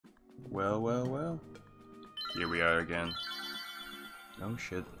Well, well, well. Here we are again. Oh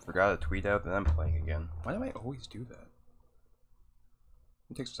shit, forgot to tweet out that I'm playing again. Why do I always do that?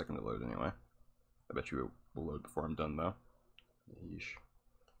 It takes a second to load anyway. I bet you it will load before I'm done though. Yeesh.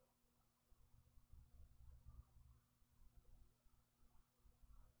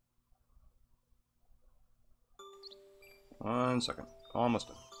 One second. Almost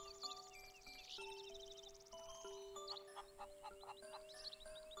done.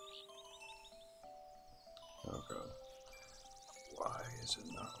 Oh god. Why is it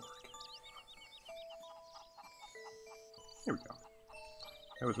not working? Here we go.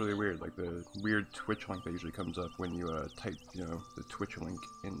 That was really weird, like the weird Twitch link that usually comes up when you type, you know, the Twitch link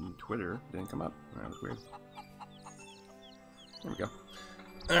in Twitter didn't come up. That was weird. There we go.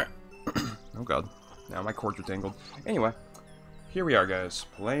 Alright. Oh god. Now my cords are tangled. Anyway, here we are guys,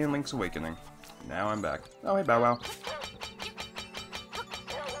 playing Link's Awakening. Now I'm back. Oh hey Bow Wow.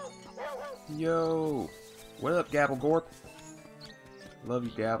 Yo! What up, Gabble Gorp? Love you,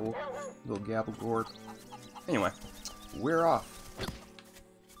 Gabble. Little Gabble Gorp. Anyway, we're off.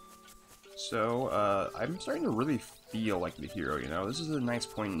 So, I'm starting to really feel like the hero, you know? This is a nice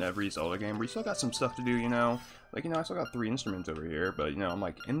point in every Zelda game where you still got some stuff to do, you know? Like, you know, I still got 3 instruments over here, but, you know, I'm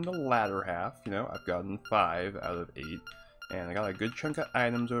like in the latter half, you know? I've gotten 5 out of 8. And I got a good chunk of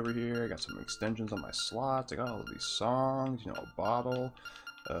items over here. I got some extensions on my slots. I got all of these songs, you know, a bottle.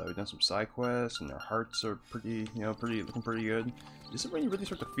 We've done some side quests, and their hearts are pretty, you know, looking pretty good. This is when you really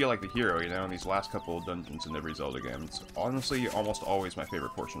start to feel like the hero, you know, in these last couple of dungeons in every Zelda game. It's honestly almost always my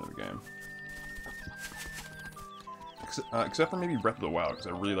favorite portion of the game. Except for maybe Breath of the Wild, because I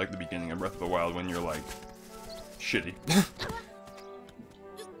really like the beginning of Breath of the Wild when you're, like, shitty.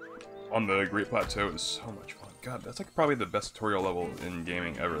 On the Great Plateau is so much fun. God, that's like probably the best tutorial level in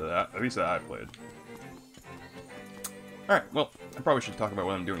gaming ever, at least that I've played. Alright, well, I probably should talk about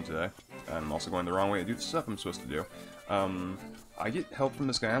what I'm doing today. I'm also going the wrong way to do the stuff I'm supposed to do. I get help from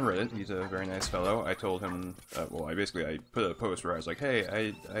this guy on Reddit. He's a very nice fellow. I told him, well, I put a post where I was like,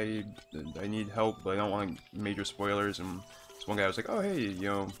 hey, I need help, but I don't want major spoilers, and this one guy was like, oh, hey, you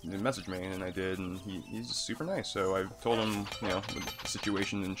know, message me, and I did, and he's super nice, so I told him, you know, the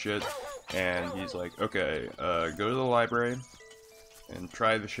situation and shit, and he's like, okay, go to the library, and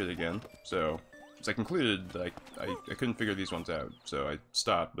try the shit again, so I concluded that I couldn't figure these ones out, so I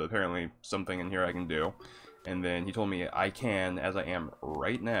stopped, but apparently something in here I can do. And then he told me I can, as I am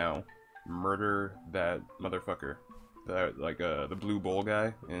right now, murder that motherfucker. That, like, the blue bowl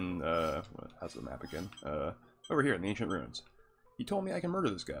guy in, how's the map again? Over here in the Ancient Ruins. He told me I can murder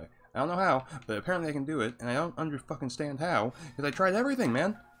this guy. I don't know how, but apparently I can do it, and I don't fucking how, because I tried everything,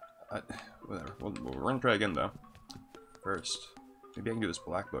 man! Whatever. We're gonna try again, though. First, maybe I can do this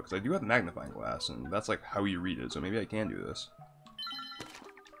black book, because I do have a magnifying glass, and that's, like, how you read it, so maybe I can do this.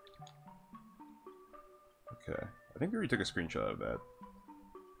 Okay, I think we already took a screenshot of that.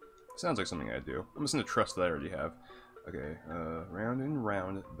 Sounds like something I do. I'm just gonna trust that I already have. Okay, round and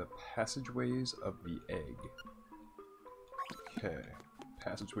round, the passageways of the egg. Okay,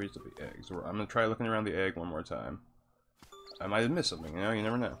 passageways of the egg. So I'm gonna try looking around the egg one more time. I might have missed something, you know, you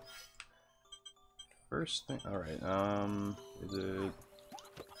never know. First thing, alright, is it...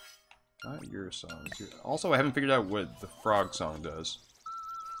 Not your song. Also, I haven't figured out what the frog song does.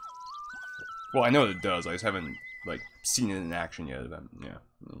 Well, I know what it does, I just haven't, like, seen it in action yet. Yeah,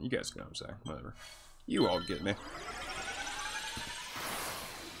 you guys get what I'm saying, whatever. You all get me.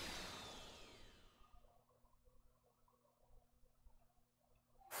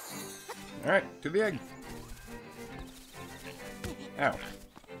 Alright, to the egg. Ow.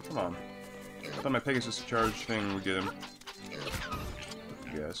 Come on. I thought my Pegasus charge thing would get him.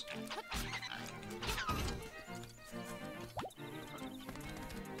 Yes.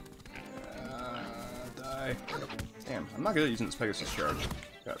 Damn, I'm not good at using this Pegasus charge.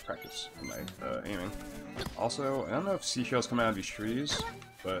 Gotta practice my aiming. Also, I don't know if seashells come out of these trees,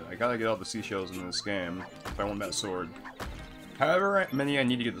 but I gotta get all the seashells in this game if I want that sword. However many I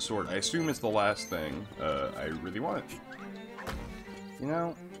need to get the sword, I assume it's the last thing I really want. You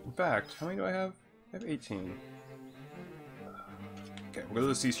know, in fact, how many do I have? I have 18. Okay, we'll go to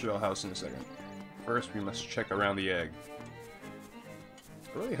the seashell house in a second. First, we must check around the egg.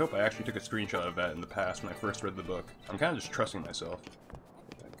 I really hope I actually took a screenshot of that in the past when I first read the book. I'm kind of just trusting myself.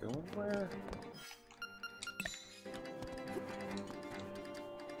 Did I go anywhere?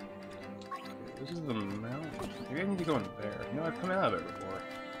 Okay, this is the mountain. Maybe I need to go in there. No, I've come out of there before.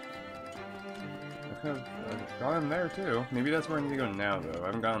 I've gone in there too. Maybe that's where I need to go now, though. I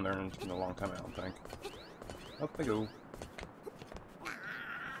haven't gone there in a long time, I don't think. Up I go.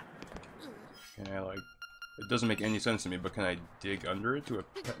 Can I, like... It doesn't make any sense to me, but can I dig under it to a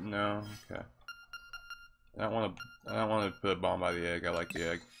pet? No? Okay. I don't want to put a bomb by the egg. I like the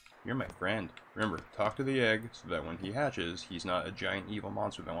egg. You're my friend. Remember, talk to the egg so that when he hatches, he's not a giant evil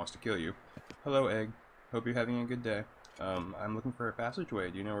monster that wants to kill you. Hello, egg. Hope you're having a good day. I'm looking for a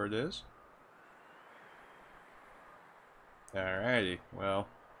passageway. Do you know where it is? Alrighty. Well,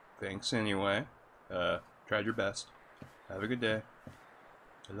 thanks anyway. Tried your best. Have a good day.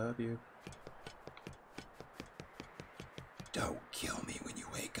 I love you. Don't kill me when you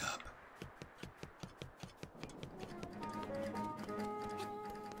wake up.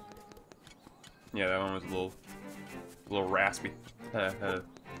 Yeah, that one was a little raspy. Had a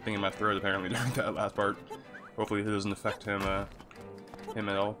thing in my throat apparently during that last part. Hopefully it doesn't affect him at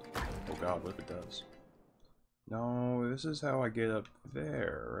all. Oh god, what if it does? No, this is how I get up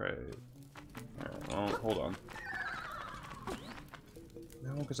there, right? Alright, well, hold on.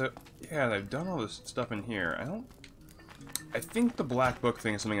 No, because I've done all this stuff in here. I think the black book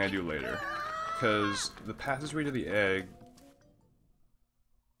thing is something I do later. Because the passageway to the egg...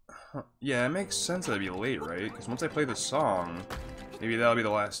 Yeah, it makes sense that I'd be late, right? Because once I play the song, maybe that'll be the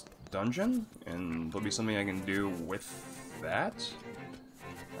last dungeon? And there'll be something I can do with that?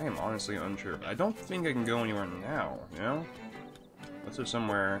 I am honestly unsure. I don't think I can go anywhere now, you know? Unless there's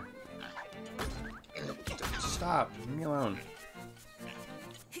somewhere... Stop! Leave me alone.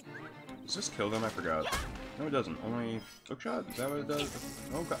 Does this kill them? I forgot. No, it doesn't. Only hookshot? Is that what it does?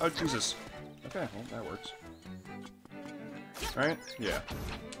 Oh, God. Oh, Jesus. Okay, well, that works. Alright? Yeah.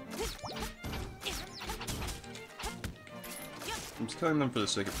 I'm just killing them for the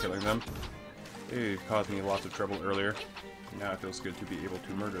sake of killing them. They caused me lots of trouble earlier. Now it feels good to be able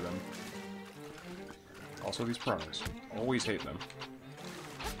to murder them. Also, these prongs. Always hate them.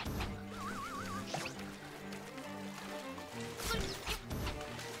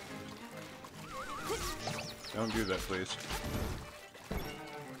 Don't do that, please.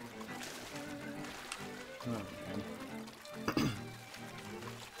 Oh, man.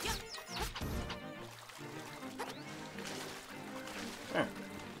 Alright.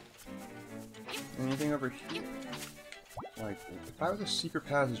 Anything over here? Like, if I was a secret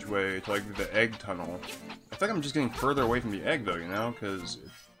passageway to, like, the egg tunnel, I feel like I'm just getting further away from the egg, though, you know? Because,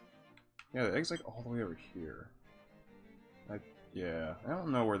 yeah, the egg's, like, all the way over here. Yeah, I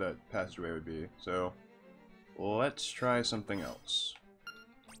don't know where that passageway would be, so... Let's try something else.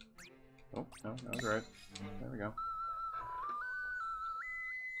 Oh, no, that was right. There we go.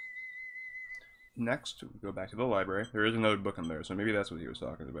 Next, we go back to the library. There is another book in there, so maybe that's what he was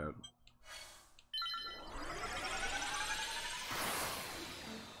talking about.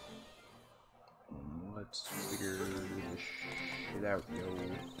 Let's figure this shit out, yo.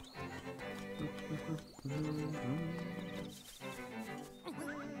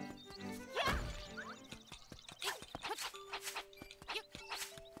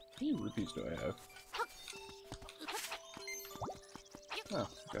 How many rupees do I have? Oh,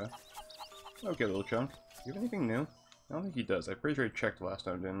 okay. Okay, little chunk. Do you have anything new? I don't think he does. I'm pretty sure I checked last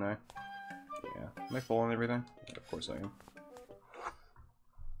time, didn't I? Yeah. Am I full on everything? Yeah, of course I am.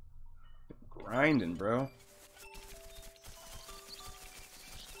 Grinding, bro.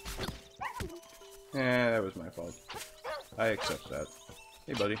 Yeah, that was my fault. I accept that.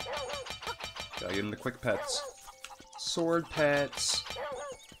 Hey, buddy. Gotta give him the quick pets. Sword pets!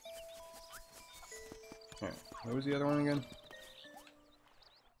 Alright, what was the other one again?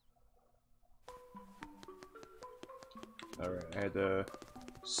 Alright, I had to...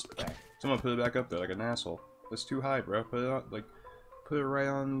 Someone put it back up there like an asshole. That's too high, bro. Put it on, like... Put it right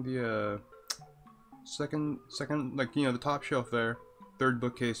on the, second, like, you know, the top shelf there. Third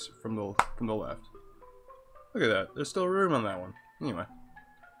bookcase from the left. Look at that. There's still room on that one. Anyway.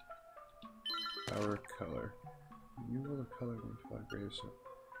 Power color. You will the color in 5 graves.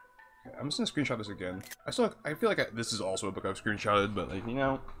 Okay, I'm just gonna screenshot this again. I feel like this is also a book I've screenshotted, but like, you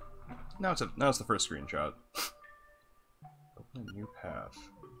know, now it's the first screenshot. Open a new path.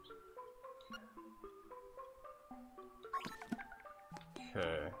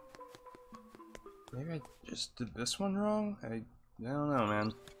 Okay. Maybe I just did this one wrong? I don't know,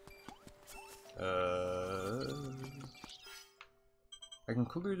 man. I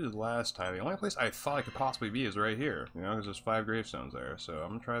concluded last time. The only place I thought I could possibly be is right here. You know, because there's 5 gravestones there. So I'm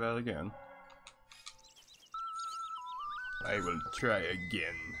gonna try that again. I will try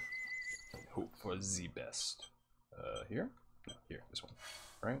again. Hope for the best. Here? No, here. This one.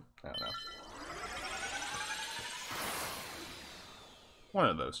 Right? I don't know. One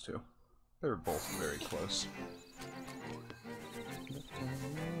of those two. They were both very close.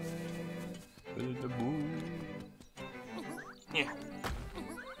 Yeah.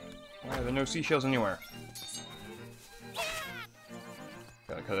 Why are there no seashells anywhere?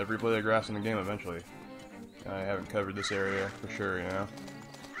 cut every blade of grass in the game eventually. I haven't covered this area for sure, you know.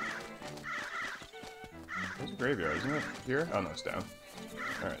 There's a graveyard, isn't it? Here? Oh no, it's down.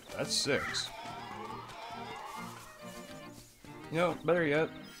 Alright, that's 6. You know, better yet.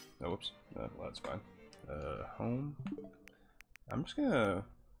 Oh, whoops. Well, that's fine. Home. I'm just gonna.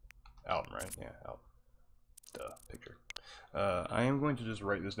 Album, right? Yeah, album. Duh, picture. I am going to just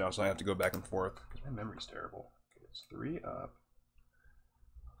write this down so I have to go back and forth because my memory's terrible. Okay, it's 3 up,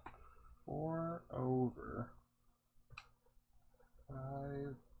 4 over, 5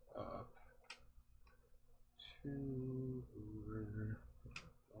 up, 2 over,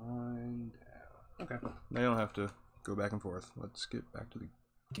 1 down. Okay, I don't have to go back and forth. Let's get back to the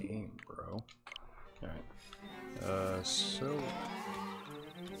game, bro. Alright. So...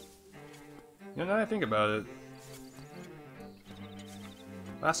 You know, now that I think about it,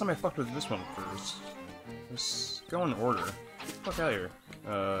 last time I fucked with this one first. Let's go in order. Get the fuck out of here.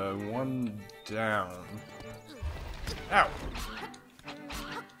 1 down. Ow!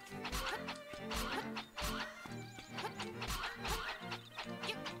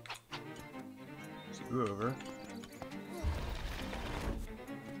 Two over.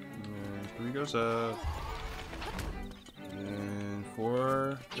 And 3 goes up. And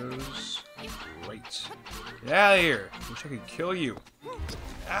 4 goes right. Get out of here! Wish I could kill you.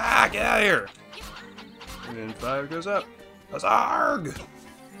 Ah, get out of here! And then 5 goes up. Huzzarg!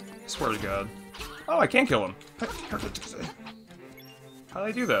 I swear to God. Oh, I can't kill him. How did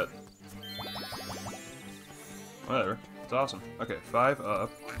I do that? Whatever. It's awesome. Okay, 5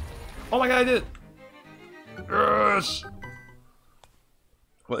 up. Oh my God, I did it! Yes!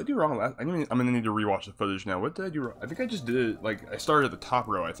 What did I do wrong last? I'm gonna need to rewatch the footage now. What did I do wrong? I think I just did it, like, I started at the top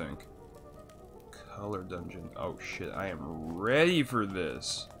row, I think. Color dungeon. Oh shit, I am ready for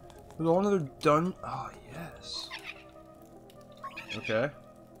this. There's another dungeon. Oh, yes. Okay.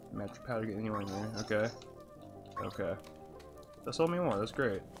 Magic powder get anywhere in there. Okay. Okay. That sold me more. That's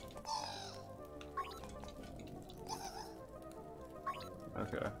great.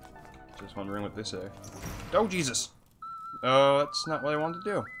 Okay. Just wondering what they say. Oh, Jesus! Oh, that's not what I wanted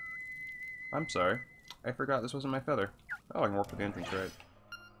to do. I'm sorry. I forgot this wasn't my feather. Oh, I can work with the entrance, right?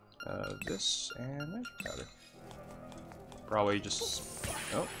 This and magic powder. Probably just...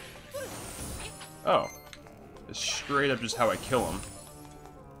 Oh. Oh. It's straight up just how I kill him.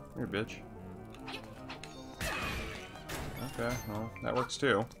 Here, bitch. Okay, well, that works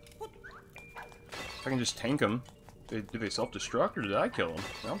too. If I can just tank him. Do they self-destruct, or did I kill him?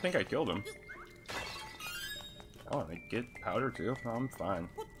 I don't think I killed him. Oh, and I get powder too? Oh, I'm fine.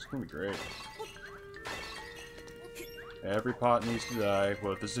 It's gonna be great. Every pot needs to die.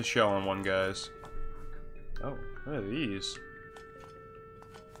 Well, this is a shell on one, guys. Oh, what are these?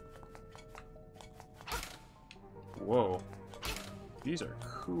 Whoa. These are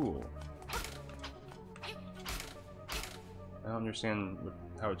cool. I don't understand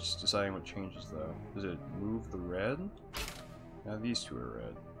how it's deciding what changes, though. Does it move the red? Now these two are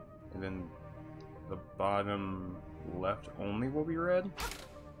red. And then the bottom left only will be red?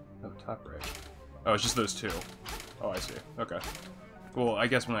 No, top right. Oh, it's just those two. Oh, I see. Okay. Well, I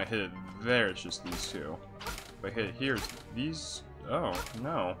guess when I hit it there, it's just these two. If I hit it here, it's these... Oh,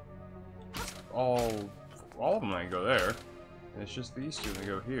 no. It's all of them I go there. And it's just these two that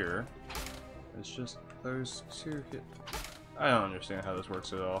go here. It's just those two hit... I don't understand how this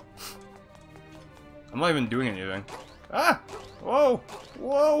works at all. I'm not even doing anything. Ah! Whoa!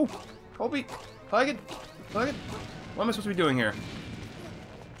 Whoa! Hold me! Flag it! Flag it! What am I supposed to be doing here?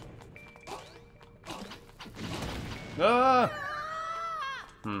 Ah!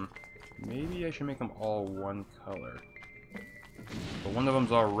 Maybe I should make them all one color. But one of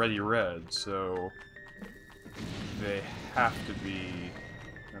them's already red, so... They have to be...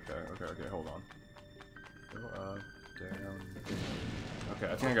 Okay, hold on. Go up, down.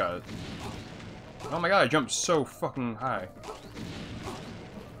 Okay, I think I got it. Oh my God, I jumped so fucking high.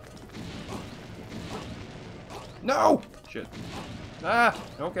 No! Shit. Ah!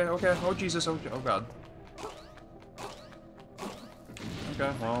 Okay. Oh Jesus, oh God.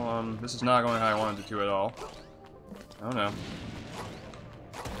 Okay, well, this is not going how I wanted it to at all. Oh no.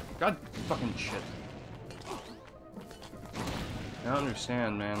 God fucking shit. I don't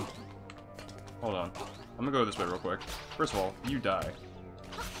understand, man. Hold on. I'm gonna go this way real quick. First of all, you die.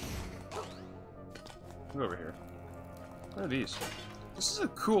 Go over here. What are these? This is a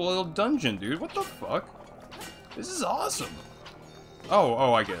cool little dungeon, dude. What the fuck? This is awesome.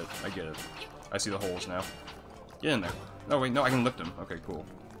 Oh, I get it. I see the holes now. Get in there. No, wait, no, I can lift him. Okay, cool.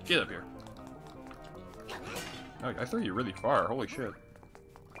 Get up here. Oh, I threw you really far. Holy shit.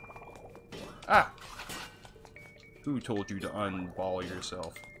 Ah! Who told you to unball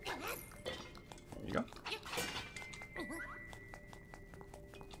yourself? There you go.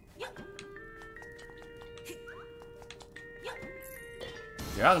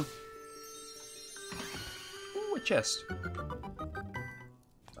 Got him. Ooh, a chest.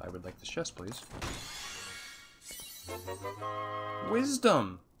 I would like this chest, please.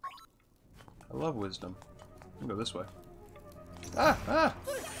 Wisdom! I love wisdom. I can go this way. Ah! Ah!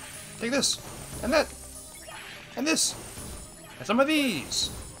 Take this! And that! And this! And some of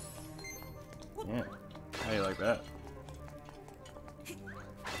these! Yeah. How do you like that? You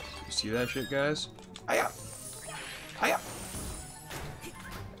see that shit, guys? Hiya! Hiya!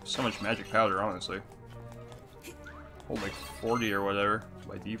 So much magic powder, honestly. Hold like 40 or whatever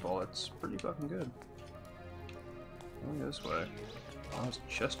by default. That's pretty fucking good. Going this way. Oh, there's a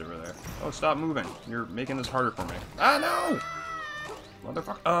chest over there. Oh, stop moving. You're making this harder for me. Ah, no!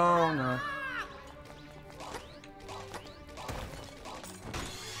 Motherfucker. Oh, no.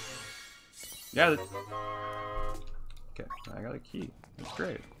 Got it. Okay, I got a key. That's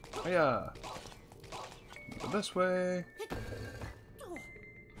great. Oh, yeah. Go this way.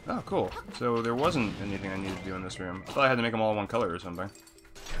 Oh, cool. So there wasn't anything I needed to do in this room. I thought I had to make them all one color or something.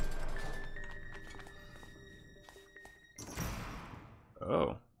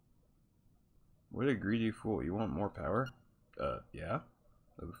 Oh. What a greedy fool. You want more power? Yeah.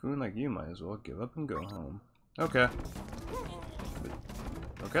 A buffoon like you might as well give up and go home. Okay.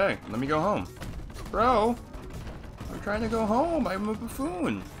 Okay, let me go home. Bro! I'm trying to go home. I'm a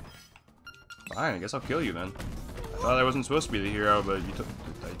buffoon. Fine, I guess I'll kill you then. I thought I wasn't supposed to be the hero, but you took...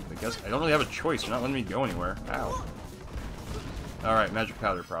 I guess I don't really have a choice. You're not letting me go anywhere. Ow. Alright, magic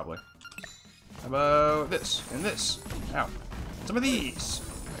powder, probably. How about this? And this? Ow. Some of these!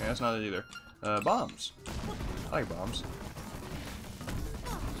 Okay, that's not it either. Bombs. I like bombs.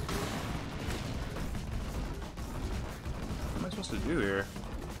 What am I supposed to do here?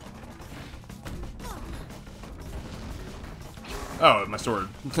 Oh, my sword.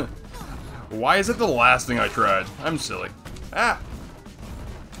 Why is it the last thing I tried? I'm silly. Ah!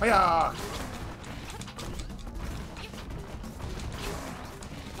 Hiya!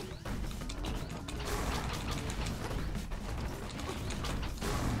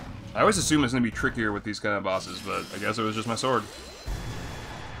 I always assume it's gonna be trickier with these kind of bosses, but I guess it was just my sword.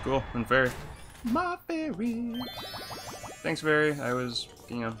 Cool, and fairy. My fairy! Thanks, fairy. I was,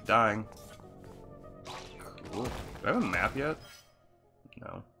 you know, dying. Cool. Do I have a map yet?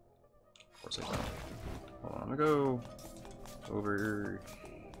 No. Of course I don't. Hold on, I'm gonna go over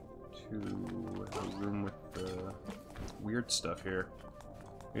to a room with the weird stuff here.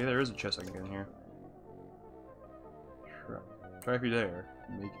 Maybe there is a chest I can get in here. Try if you dare.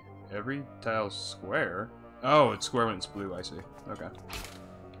 Make every tile square. Oh, it's square when it's blue, I see. Okay.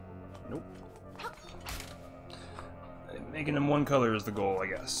 Nope. Making them one color is the goal, I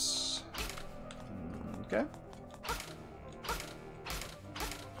guess. Okay.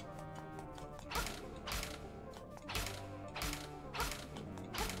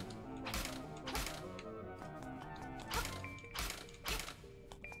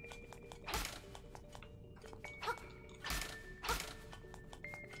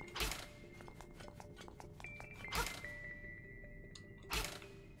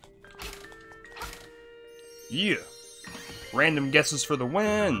 Yeah. Random guesses for the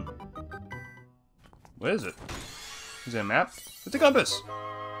win. What is it? Is it a map? It's a compass.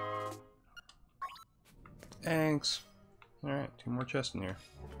 Thanks. Alright, 2 more chests in here.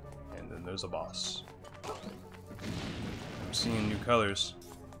 And then there's a boss. I'm seeing new colors.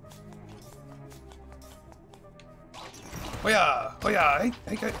 Oh yeah! Oh yeah!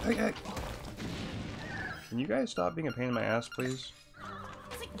 Hey! Can you guys stop being a pain in my ass, please?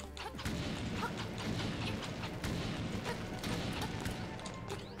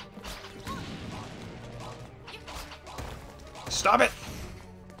 Stop it!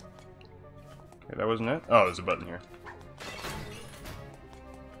 Okay, that wasn't it? Oh, there's a button here.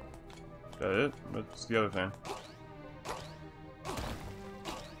 Is that it? What's the other thing?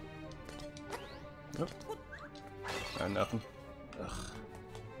 Nope. Nothing. Ugh.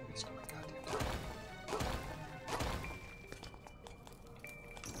 Waste of my goddamn time.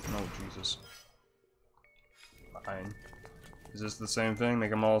 Oh, Jesus. Fine. Is this the same thing?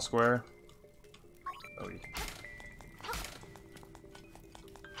 Make them all square? Oh, yeah.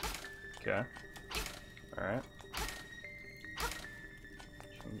 Okay. Alright.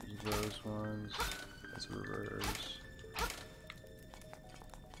 Change those ones. Let's reverse.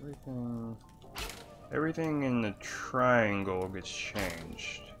 Everything in the triangle gets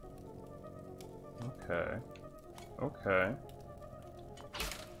changed. Okay. Okay.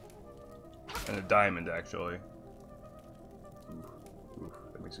 And a diamond, actually.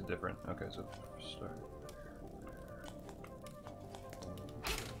 makes it different. Okay, so start.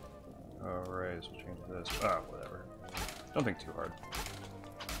 Alright, so we'll change this. Ah, whatever. Don't think too hard.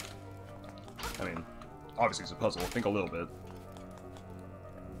 I mean, obviously it's a puzzle. Think a little bit.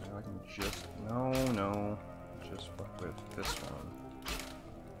 Now I can just... No. Just fuck with this one.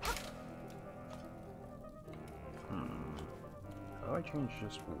 How do I change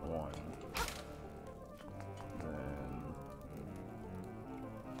just one? Then...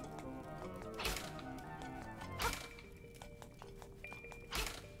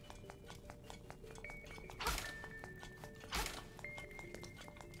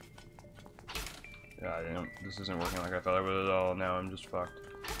 Yeah, this isn't working like I thought it would at all. Now I'm just fucked.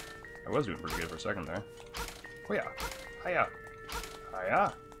 I was doing pretty good for a second there. Oh yeah. Hiya.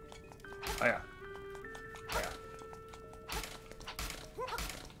 Hiya. Hiya. Hiya.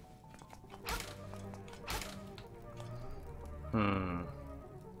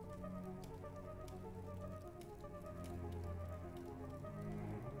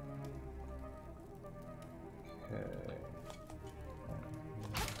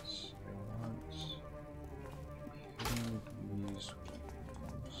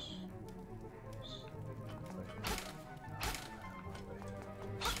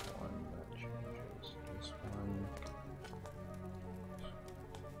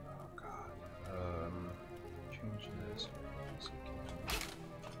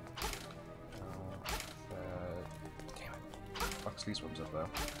 Okay. Fucks these ones up though.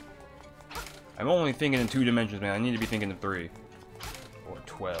 I'm only thinking in 2 dimensions, man. I need to be thinking in 3 or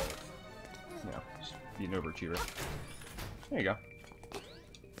 12. You know, just be an overachiever. There you go.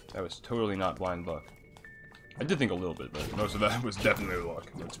 That was totally not blind luck. I did think a little bit, but most of that was definitely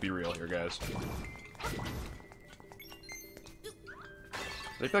luck. Let's be real here, guys.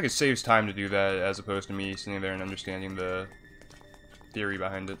 I feel like it saves time to do that as opposed to me sitting there and understanding the theory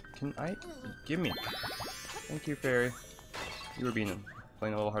behind it. Can I? Give me. Thank you, fairy. You were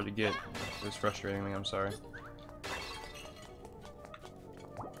playing a little hard to get. It was frustrating me, I'm sorry.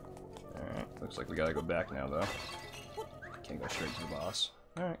 Alright, looks like we gotta go back now, though. Can't go straight to the boss.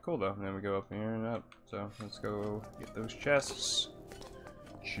 Alright, cool, though. And then we go up here and up. So, let's go get those chests.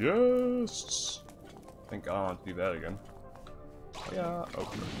 Chests! I think I don't want to do that again. Oh, yeah.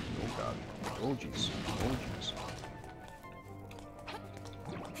 Oh, god. Oh, jeez. Oh, jeez.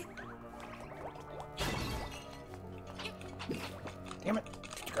 Damn it!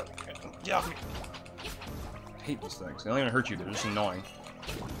 Get off me! I hate these things. They don't even hurt you, they're just annoying.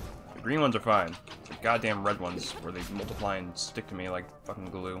 The green ones are fine. The goddamn red ones, where they multiply and stick to me like fucking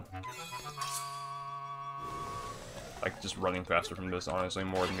glue. Like, just running faster from this, honestly,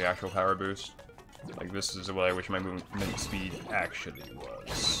 more than the actual power boost. Like, this is what I wish my movement speed actually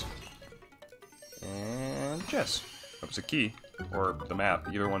was. And chess. That was a key. Or the map.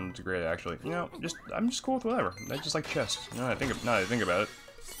 Either one's great, actually. You know, I'm just cool with whatever. I just like chests. Now that I think about it.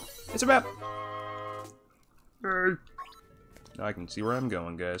 It's a map! Now I can see where I'm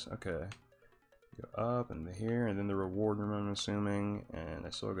going, guys. Okay. Go up and here, and then the reward room, I'm assuming. And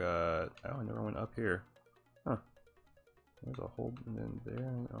I still got... Oh, I never went up here. Huh. There's a hole, and then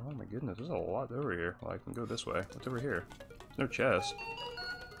there. Oh my goodness, there's a lot over here. Well, I can go this way. What's over here? There's no chest.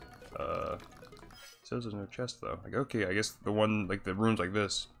 It says there's no chest though. Like, okay, I guess the one, like the rooms like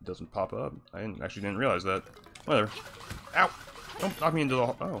this, doesn't pop up. I actually didn't realize that. Whatever. Ow! Don't knock me into the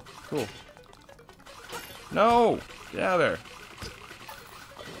hole. Oh, cool. No! Get out of there!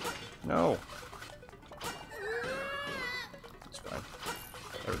 No! It's fine.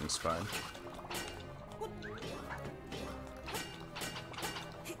 Everything's fine.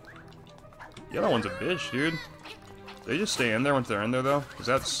 The other one's a bitch, dude. They just stay in there once they're in there, though? Because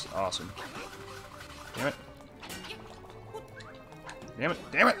that's awesome. Damn it. Damn it.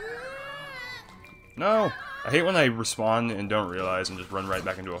 Damn it! No! I hate when I respawn and don't realize and just run right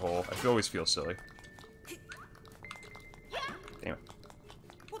back into a hole. I always feel silly. Damn it.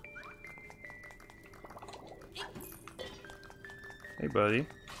 Hey, buddy.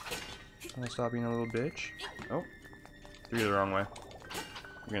 Wanna stop being a little bitch? Oh. Threw you the wrong way.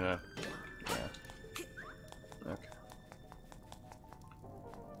 You're gonna... Yeah. Okay.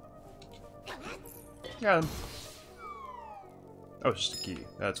 Got him. Oh, it's just a key.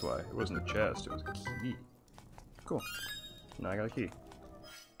 That's why. It wasn't a chest, it was a key. Cool. Now I got a key.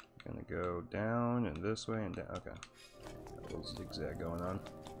 I'm gonna go down and this way and down. Okay. Got a little zigzag going on.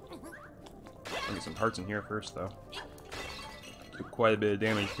 I'll get some hearts in here first, though. Do quite a bit of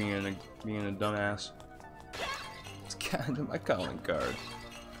damage being a dumbass. It's kind of my calling card.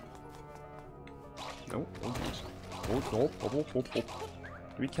 Nope. Oh, jeez. Oh.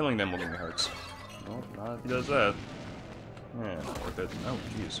 Maybe killing them will give me hearts. Nope, not if he does that. Yeah, not worth it. Oh,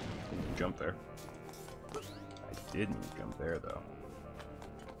 jeez. Didn't even jump there. I didn't jump there, though.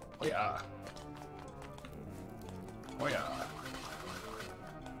 Oh, yeah. Oh, yeah.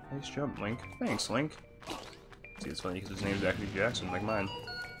 Nice jump, Link. Thanks, Link. See, it's funny because his name's actually Jackson, like mine.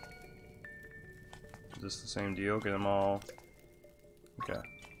 Is this the same deal? Get them all... Okay.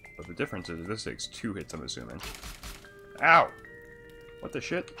 But the difference is this takes 2 hits, I'm assuming. Ow! What the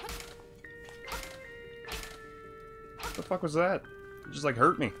shit? What the fuck was that? It just, like,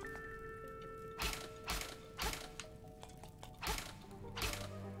 hurt me.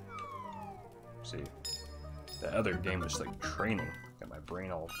 See. The other game was, like, training. Got my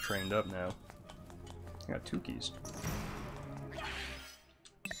brain all trained up now. I got 2 keys.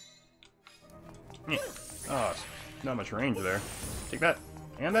 Yeah. Oh, not much range there. Take that.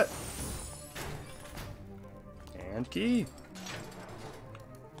 And that. And key.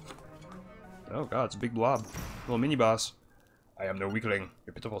 Oh god, it's a big blob. Little mini boss. I am no weakling.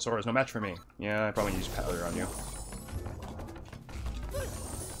 Your pitiful sword is no match for me. Yeah, I probably use powder on you.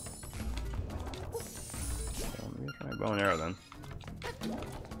 So, maybe try a bow and arrow then.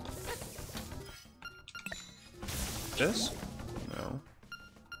 This? No.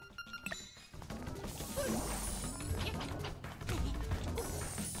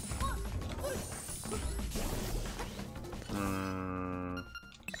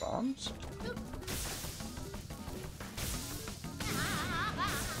 Bombs?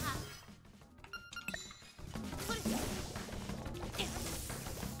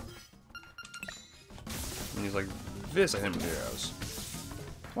 And he's like, this I hit him with arrows.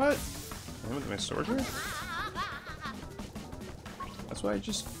 What? I hit him with my sword here? That's what I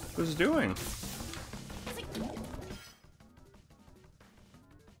just was doing.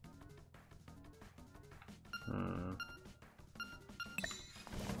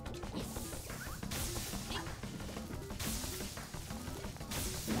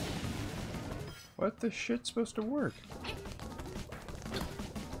 What the shit's supposed to work?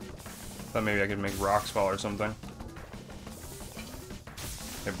 Thought maybe I could make rocks fall or something.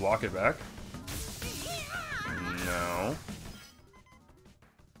 Can I block it back? No.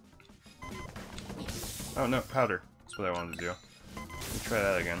 Oh no, powder. That's what I wanted to do. Let me try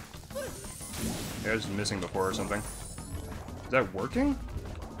that again. Maybe I was missing before or something. Is that working?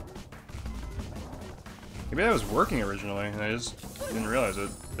 Maybe that was working originally, and I just didn't realize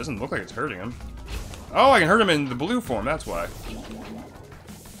it. It doesn't look like it's hurting him. Oh, I can hurt him in the blue form, that's why.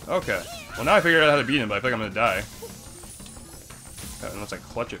 Okay. Well, now I figured out how to beat him, but I feel like I'm gonna die. Unless I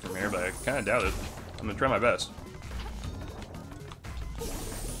clutch it from here, but I kinda doubt it. I'm gonna try my best.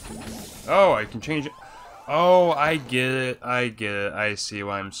 Oh, I can change it. Oh, I get it. I get it. I see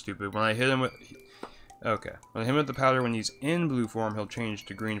why I'm stupid. When I hit him with... Okay. When I hit him with the powder, when he's in blue form, he'll change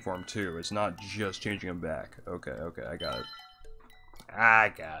to green form too. It's not just changing him back. Okay, okay, I got it. I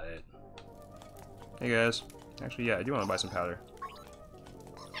got it. Hey guys. Actually, yeah, I do want to buy some powder.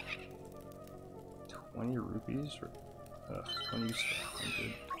 20 rupees? For, 20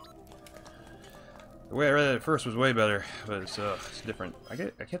 100. The way I read it at first was way better, but it's different. I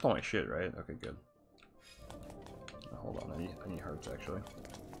kept all my shit, right? Okay, good. Oh, hold on, I need hearts actually.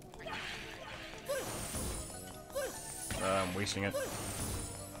 I'm wasting it.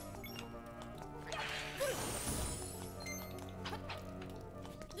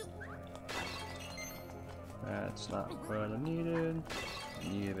 That's not what I needed.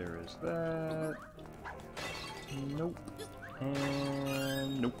 Neither is that. Nope.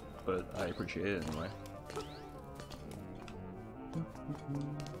 And nope. But I appreciate it anyway.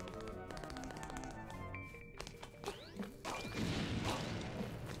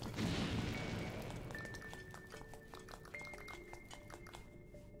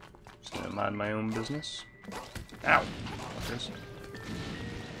 Just gonna mind my own business. Ow! Fuckers.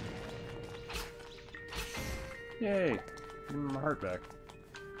 Yay! Give me my heart back.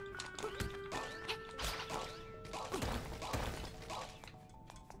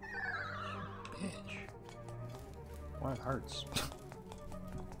 Bitch. Why hearts?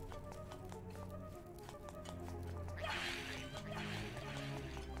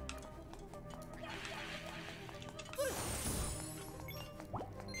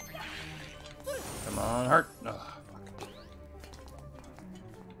 Come on, heart. Oh, fuck.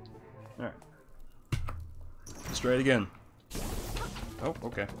 Alright. Let's try it again. Oh,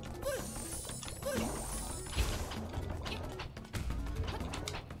 okay.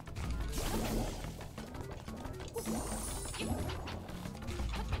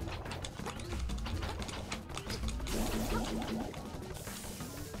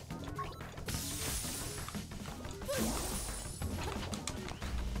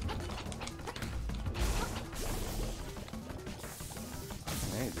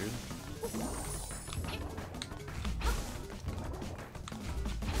 dude.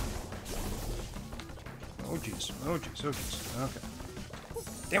 Oh jeez, oh jeez, oh jeez. Okay.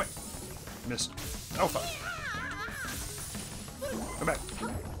 Damn it! Missed. Oh fuck. Come back.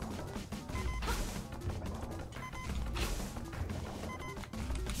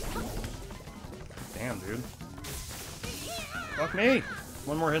 Damn, dude. Fuck me!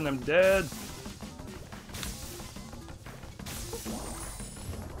 One more hit and I'm dead.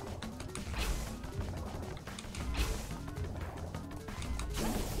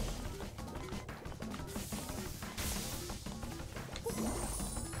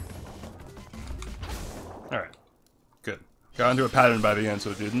 Alright. Good. Got into a pattern by the end,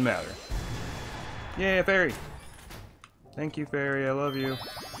 so it didn't matter. Yay, fairy! Thank you, fairy. I love you.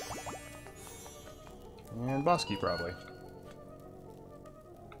 And boss key, probably.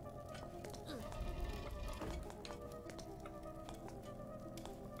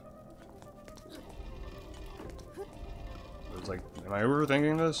 It was like, am I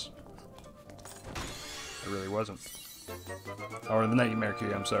overthinking this? I really wasn't. Or the nightmare key,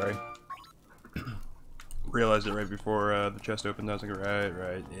 I'm sorry. Realized it right before the chest opened. I was like,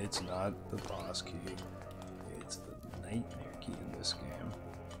 right, it's not the boss key. It's the nightmare key in this game.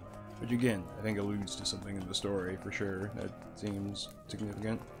 Which again, I think alludes to something in the story for sure. That seems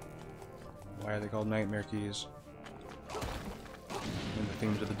significant. Why are they called nightmare keys? And the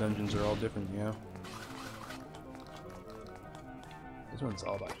themes of the dungeons are all different, you know? This one's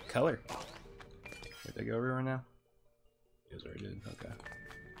all about color. Did they go everywhere now? Yes, I did. Okay.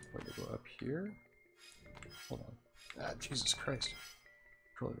 Wait, they go up here? Hold on. Ah, Jesus Christ.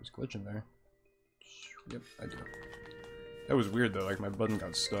 Controller was glitching there. Yep, I do. That was weird though, like my button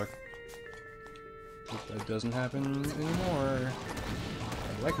got stuck. Hope that doesn't happen anymore.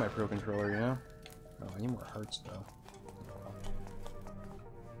 I like my Pro Controller, you know? Oh, I need more hearts though.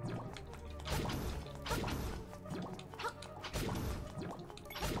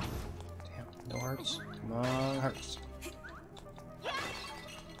 Damn, no hearts. Come on, hearts.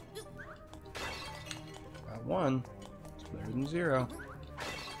 Got one. It's better than 0.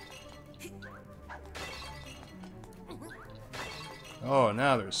 Oh,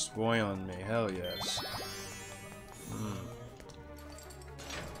 now they're spoiling me. Hell yes.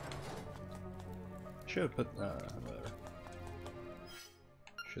 Should have put whatever.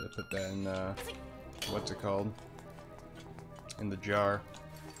 Should have put that in what's it called? In the jar.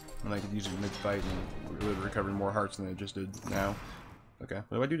 And I could use it mid-fight and it would have recovered more hearts than it just did now. Okay,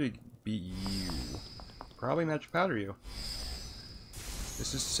 what do I do to beat you? Probably magic powder you.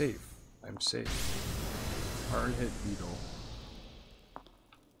 This is safe. I'm safe. Hard hit beetle.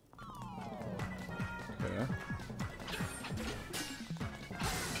 Okay.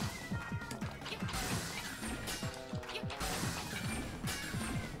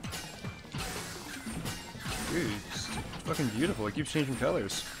 Dude, it's fucking beautiful. It keeps changing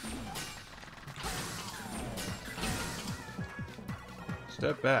colors.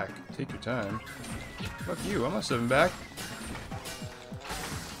 Step back. Take your time. Fuck you. I'm not stepping back.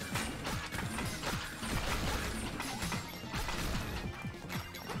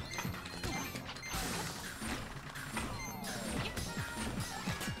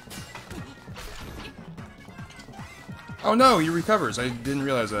 Oh no, he recovers. I didn't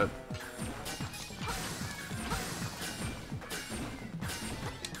realize that.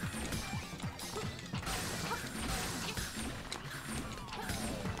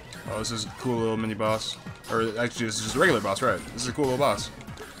 Oh, this is a cool little mini boss. Or actually, this is just a regular boss, right? This is a cool little boss.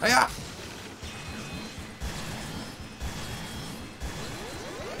 Hiya!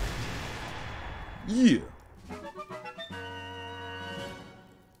 Yeah!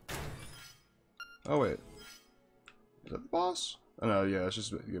 Oh wait. Is that the boss? Oh no, yeah, it's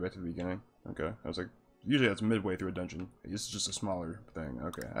just get back to the beginning. Okay, I was like, usually that's midway through a dungeon. This is just a smaller thing.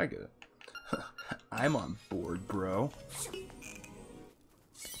 Okay, I get it. I'm on board, bro.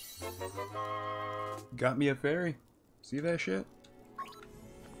 Got me a fairy. See that shit?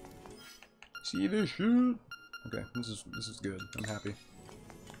 See this shit? Okay, this is good. I'm happy.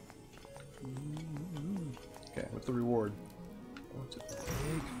 Okay, what's the reward? Oh, it's a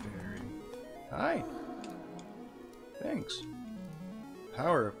big fairy. Hi. Thanks.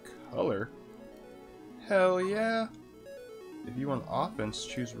 Power of color? Hell yeah! If you want offense,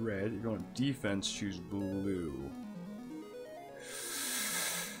 choose red. If you want defense, choose blue.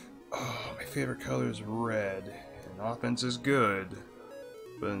 Oh, my favorite color is red. And offense is good.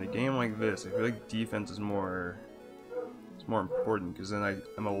 But in a game like this, I feel like defense is more... It's more important, because then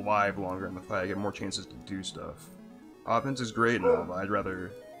I'm alive longer in the fight. I get more chances to do stuff. Offense is great and all, but I'd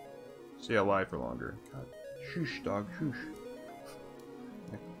rather stay alive for longer. God. Shush, dog, shush.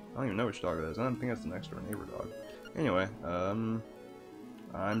 I don't even know which dog it is. I don't think that's the next door neighbor dog. Anyway,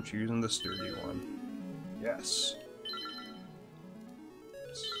 I'm choosing the sturdy one. Yes.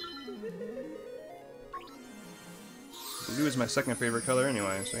 Blue is my second favorite color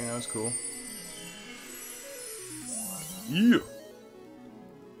anyway, so you know, it's cool. Yeah!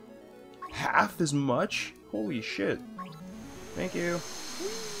 Half as much? Holy shit. Thank you.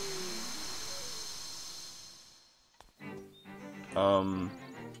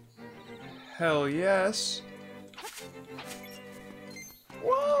 Hell yes.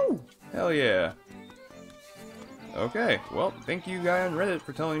 Whoa! Hell yeah. Okay, well, thank you guy on Reddit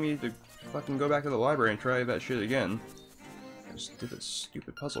for telling me to fucking go back to the library and try that shit again. I just did this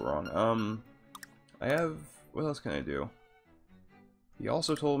stupid puzzle wrong. I have... what else can I do? He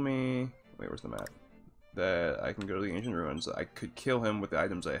also told me... wait, where's the map? That I can go to the ancient ruins. I could kill him with the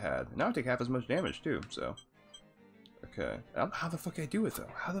items I had. Now I take half as much damage too, so... okay. How the fuck do I do it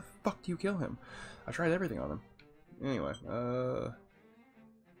though? How the fuck do you kill him? I tried everything on him. Anyway, what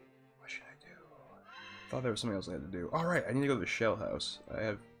should I do? I thought there was something else I had to do. Alright, I need to go to the shell house. I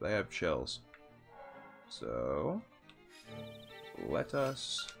have shells. So... let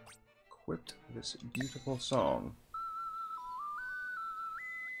us equip this beautiful song.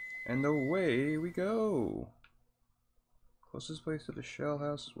 And away we go! Closest place to the shell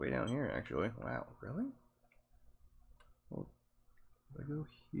house is way down here, actually. Wow, really? Well, if I go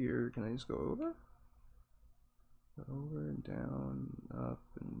here, can I just go over? Over and down, up,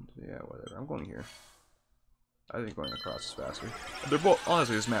 and yeah, whatever. I'm going here. I think going across is faster. They're both,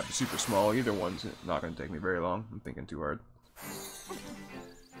 honestly, this map is super small. Either one's not going to take me very long. I'm thinking too hard.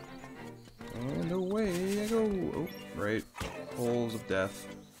 And away I go. Oh, right. Holes of death.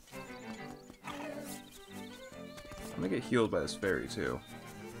 I'm gonna get healed by this fairy, too.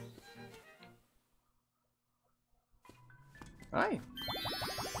 Hi!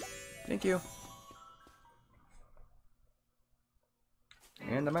 Thank you.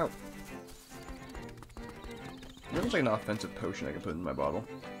 And I'm out. There's like an offensive potion I can put in my bottle.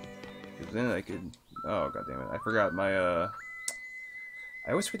 Because then I could... oh, god damn it. I forgot my, I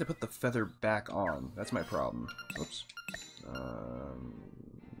always forget to put the feather back on. That's my problem. Oops.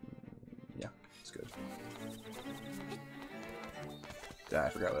 Yeah, it's good. Ah, I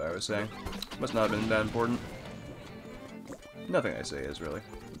forgot what I was saying. Must not have been that important. Nothing I say is, really.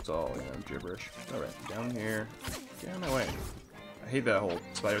 It's all, you know, gibberish. Alright, down here. Get out of my way. I hate that whole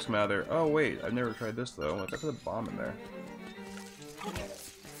spiders come out of there. Oh, wait, I've never tried this, though. What if I put a bomb in there?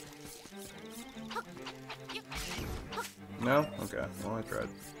 No? Okay, well, I tried.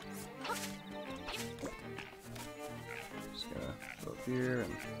 Just gonna go up here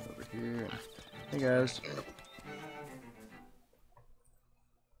and over here. And... hey, guys.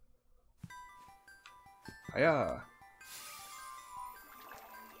 Hiya!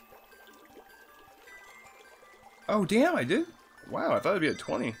 Oh, damn, I did? Wow, I thought it'd be at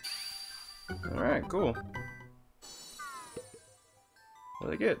 20. Alright, cool.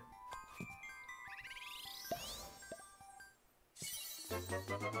 What did I get?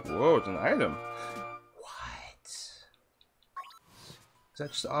 Whoa, it's an item. What? Is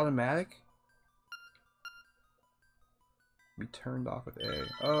that just automatic? We turned off with A.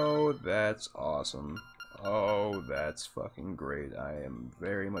 Oh, that's awesome. Oh, that's fucking great. I am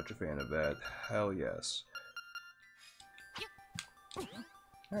very much a fan of that. Hell yes.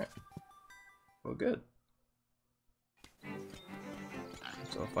 Alright. Well, good.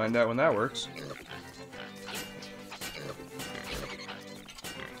 So I'll find out when that works.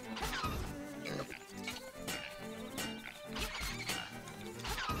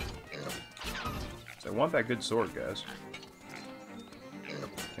 So I want that good sword, guys.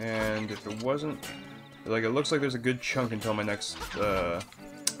 And if it wasn't... like, it looks like there's a good chunk until my next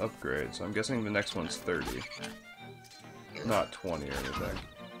upgrade, so I'm guessing the next one's 30. Not 20 or anything.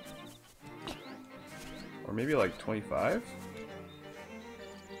 Or maybe like 25?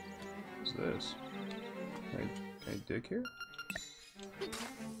 What's this? Can I dig here?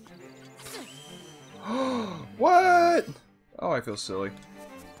 What? Oh, I feel silly.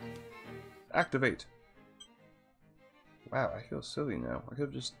 Activate. Wow, I feel silly now. I could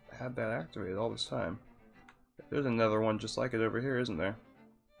have just had that activated all this time. There's another one just like it over here, isn't there?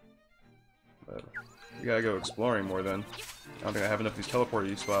 But we gotta go exploring more then. I don't think I have enough of these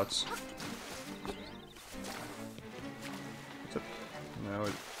teleporty spots. No,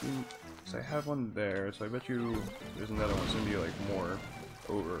 so I have one there, so I bet you there's another one. It's gonna be like more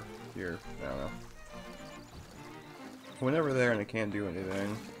over here. I don't know. Went over there and I can't do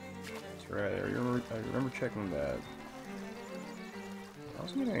anything. That's right. I remember checking that. I don't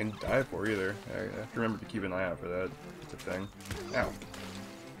think I can dive for either. I have to remember to keep an eye out for that. It's a thing. Ow.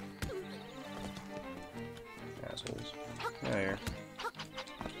 assholes. Yeah, here.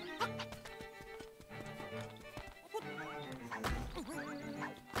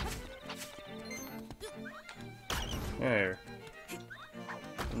 Yeah, here.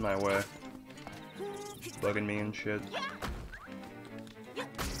 In my way. Bugging me and shit.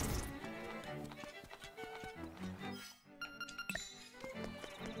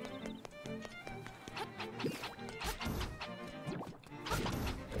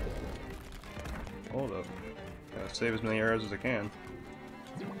 Hold up. Gotta save as many arrows as I can.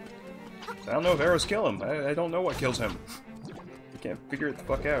 I don't know if arrows kill him. I don't know what kills him. I can't figure it the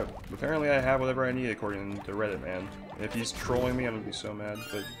fuck out. Apparently I have whatever I need according to Reddit, man. If he's trolling me, I'm gonna be so mad.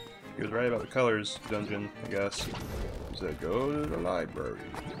 But he was right about the colors dungeon, I guess. He said, go to the library.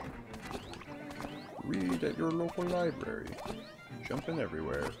 Read at your local library. Jumping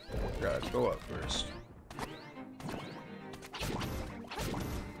everywhere. Guys, go up first.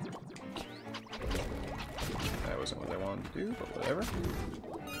 That wasn't what I wanted to do, but whatever.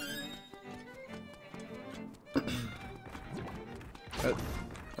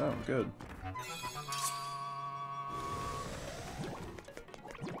 Oh, good.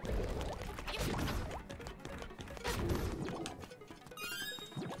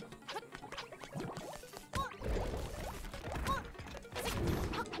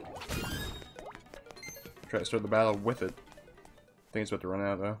 Try to start the battle with it. I think it's about to run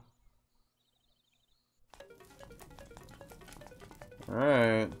out though.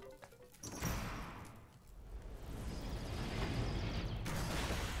 Alright.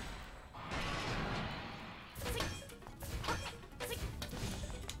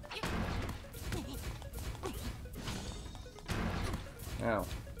 Ow.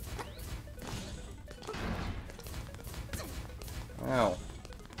 Ow.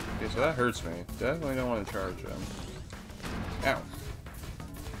 Okay, so that hurts me. Definitely don't want to charge him. Ow.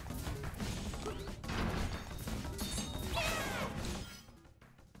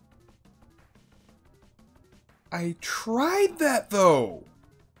 I tried that though!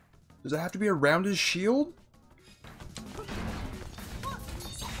 Does it have to be around his shield?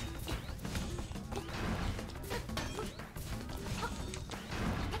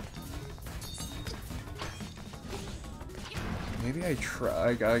 Maybe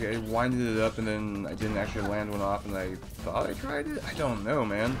I winded it up and then I didn't actually land one off and I thought I tried it? I don't know,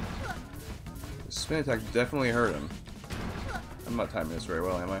 man. The spin attack definitely hurt him. I'm not timing this very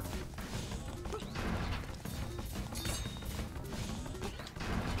well, am I?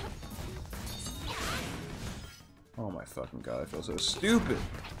 Oh my fucking god, I feel so stupid!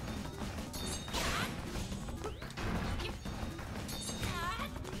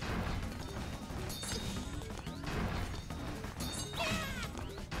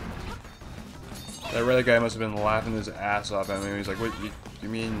 That Reddit guy must have been laughing his ass off at me. He's like, what, you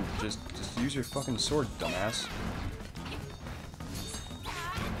mean just use your fucking sword, dumbass?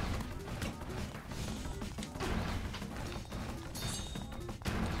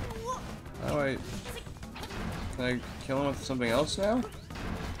 Oh wait. Can I kill him with something else now?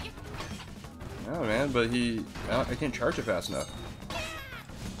 No man, but I can't charge it fast enough.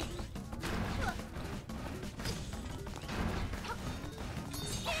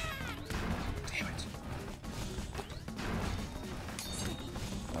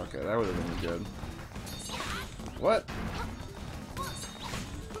 Okay, that would have been good. What?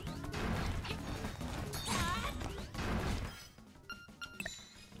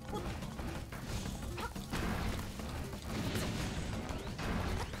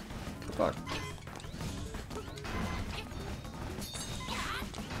 The fuck?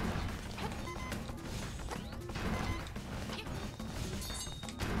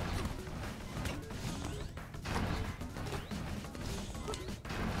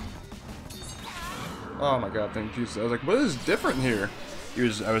 Oh my god, thank you. I was like, what is different here? I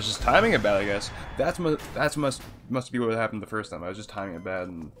was just timing it bad, I guess. That's must be what happened the first time. I was just timing it bad,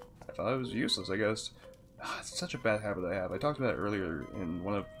 and I thought it was useless, I guess. It's such a bad habit I have. I talked about it earlier in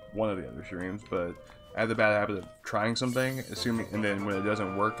one of the other streams, but I have the bad habit of trying something, assuming, and then when it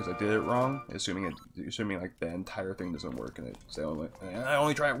doesn't work because I did it wrong, assuming like the entire thing doesn't work, and I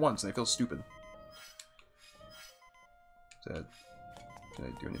only try it once, and I feel stupid. Can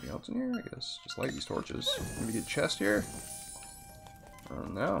I do anything else in here? I guess just light these torches. Maybe get a chest here? I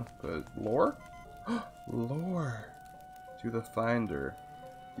don't know, but lore? Lore! To the finder.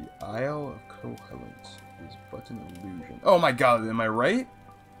 The Isle of Cohelent is but an illusion. Oh my god, am I right?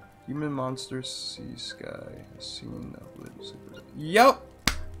 Human, monster, sea, sky, a scene of living sleepers. Yup!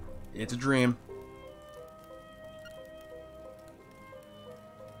 It's a dream.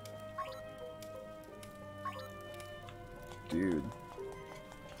 Dude.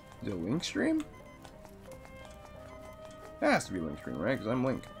 Is it a link stream? It has to be Link screen, right? Because I'm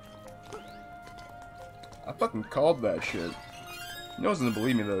Link. I fucking called that shit. No one's gonna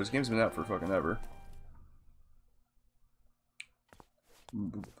believe me though. This game's been out for fucking ever.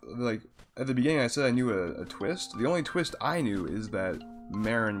 Like, at the beginning I said I knew a twist. The only twist I knew is that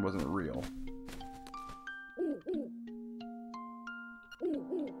Marin wasn't real.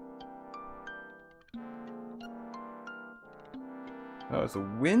 Oh, it's a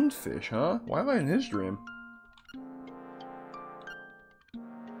windfish, huh? Why am I in his dream?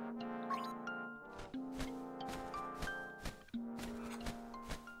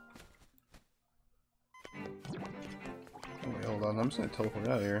 Oh, wait, hold on. I'm just gonna teleport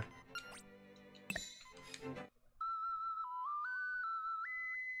out of here.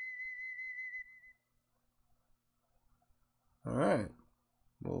 Alright.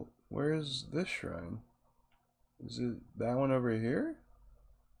 Well, where's this shrine? Is it that one over here?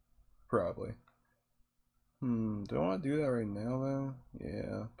 Probably. Do I want to do that right now, though?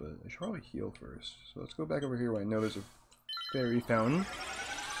 Yeah, but I should probably heal first. So let's go back over here where I know there's a fairy fountain.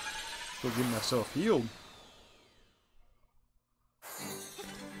 Go get myself healed.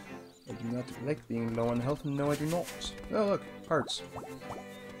 I do not like being low on health. No, I do not. Oh, look. Hearts.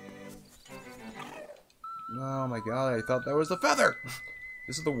 Oh my god, I thought that was the feather!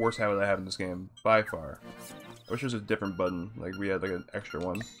 This is the worst habit I have in this game, by far. I wish there was a different button, like we had like an extra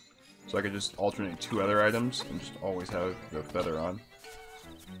one. So I could just alternate 2 other items and just always have the feather on.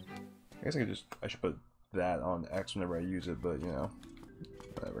 I guess I should put that on X whenever I use it, but you know,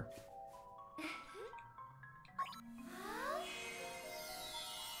 whatever.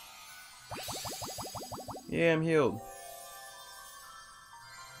 Yeah, I'm healed.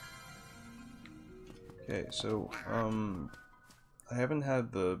 Okay, so, I haven't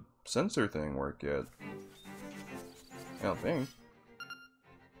had the sensor thing work yet. I don't think.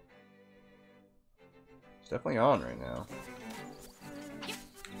 It's definitely on right now.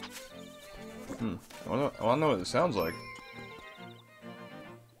 I wanna know what it sounds like.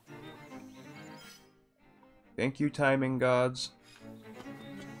 Thank you, timing gods.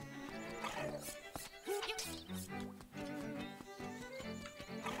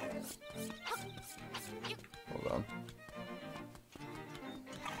 Hold on.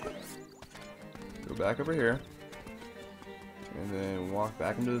 Go back over here. And then walk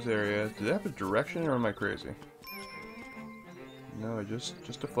back into this area. Does it have a direction or am I crazy? No,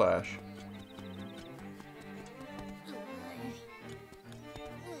 just a flash.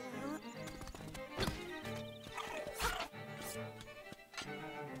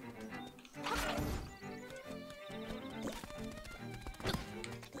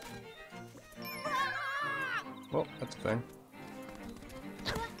 Well, that's a thing.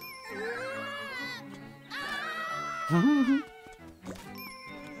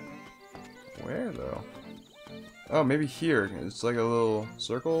 Where, though? Oh, maybe here. It's like a little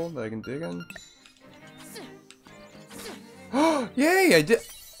circle that I can dig in. Yay! I did!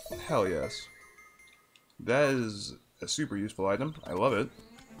 Hell yes. That is a super useful item. I love it.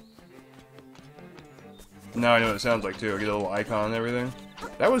 Now I know what it sounds like, too. I get a little icon and everything.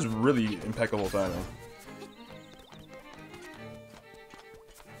 That was really impeccable timing.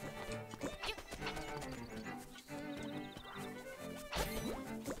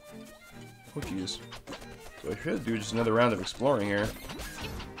 Oh jeez. So I should do just another round of exploring here.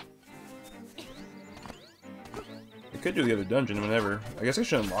 I could do the other dungeon whenever. I guess I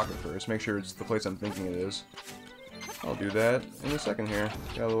should unlock it first, make sure it's the place I'm thinking it is. I'll do that in a second here.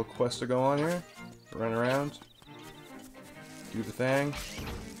 Got a little quest to go on here. Run around. Do the thing.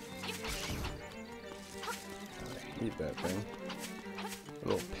 I hate that thing. A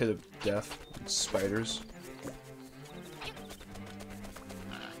little pit of death and spiders.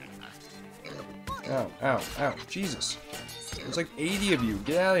 Ow, ow, ow. Jesus. There's like 80 of you.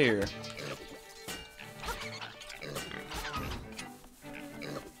 Get out of here.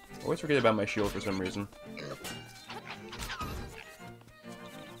 I always forget about my shield for some reason.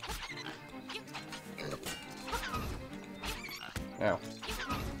 Ow.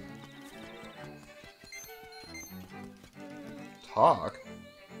 Talk?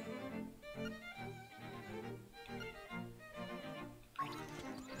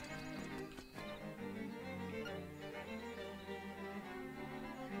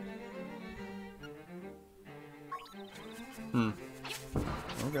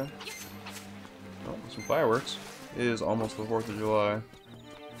 Okay. Oh, some fireworks. It is almost the 4th of July.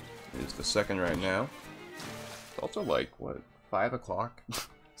 It is the 2nd right now. It's also like, what, 5 o'clock?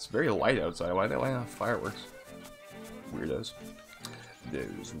 It's very light outside. Why are they lighting off fireworks? Weirdos.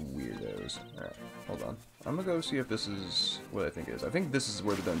 Those weirdos. Alright, hold on. I'm gonna go see if this is what I think it is. I think this is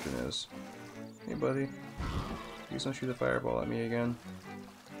where the dungeon is. Hey, buddy. Please don't shoot a fireball at me again.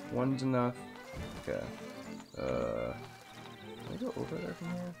 One's enough. Okay. Can I go over there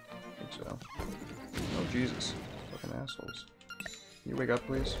from here? I think so. Oh, Jesus. Fucking assholes. Can you wake up,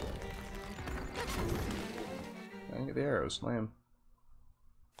 please? I didn't get the arrows. Lame.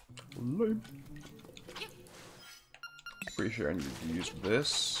 Lame. Pretty sure I need to use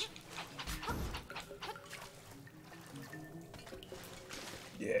this.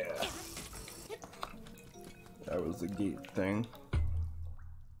 Yeah. That was the gate thing.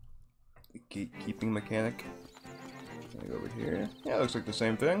 The gatekeeping mechanic. Can I go over here? Yeah, looks like the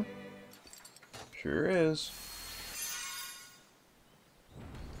same thing. Sure is.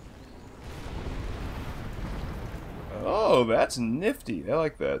 Oh, that's nifty. I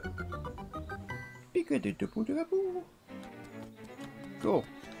like that. Cool.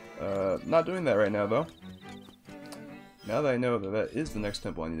 Not doing that right now, though. Now that I know that that is the next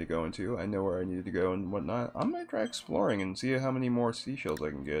temple I need to go into, I know where I needed to go and whatnot, I'm gonna try exploring and see how many more seashells I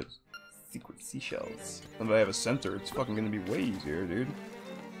can get. Secret seashells. Now that I have a center, it's fucking gonna be way easier, dude.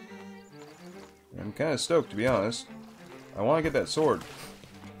 I'm kinda stoked, to be honest. I wanna get that sword.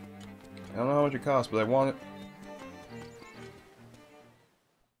 I don't know how much it costs, but I want it.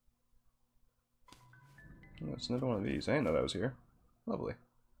 Oh, it's another one of these. I didn't know that was here. Lovely.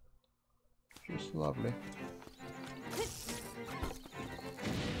 Just lovely.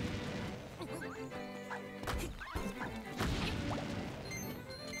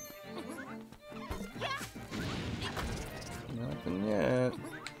 Nothing yet.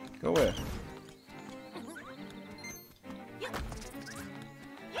 Go away.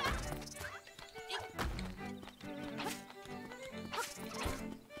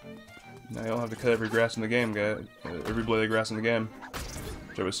 Now you don't have to cut every grass in the game, guys. Every blade of grass in the game.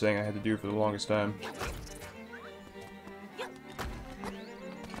 Which I was saying I had to do for the longest time.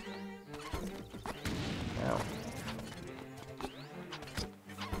 Ow.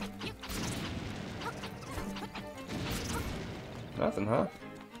 Nothing, huh?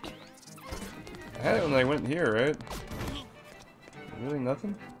 I had it when I went here, right? Really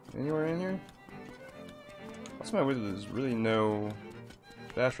nothing? Anywhere in here? What's my with there's really no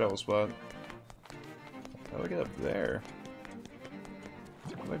fast travel spot. How do I get up there?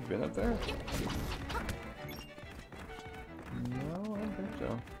 Have I been up there? No, I don't think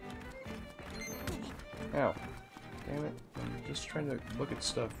so. Ow. Damn it. I'm just trying to look at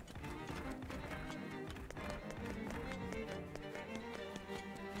stuff.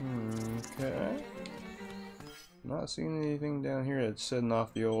 Okay. Not seeing anything down here that's setting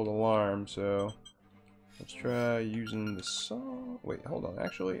off the old alarm, so let's try using the saw. Wait, hold on.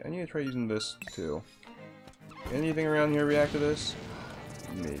 Actually, I need to try using this too. Anything around here react to this?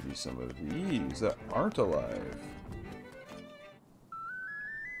 Maybe some of these that aren't alive.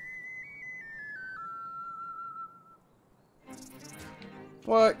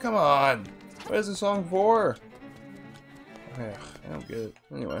 What? Come on! What is this song for? Ugh, I don't get it.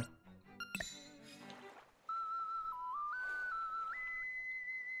 Anyway.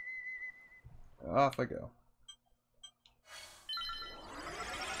 Off I go.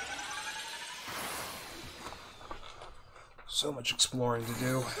 So much exploring to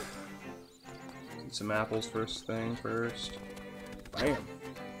do. Eat some apples first thing first. Bam!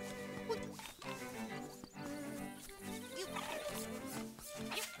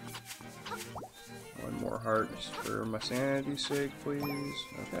 One more heart just for my sanity's sake, please.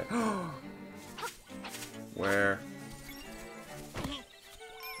 Okay. Where?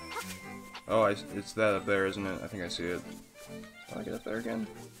 Oh, it's that up there, isn't it? I think I see it. How do I get up there again?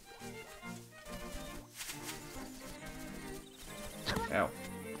 Ow.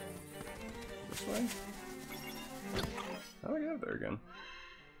 This way? How do I get up there again?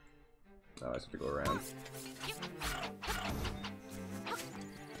 Oh, I just have to go around.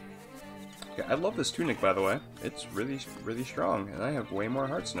 Okay, I love this tunic, by the way. It's really, really strong, and I have way more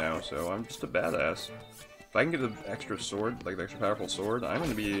hearts now, so I'm just a badass. If I can get an extra sword, like the extra powerful sword, I'm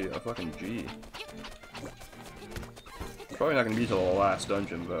gonna be a fucking G. It's probably not gonna be till the last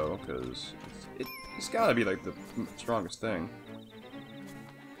dungeon, though, because it's gotta be, like, the strongest thing.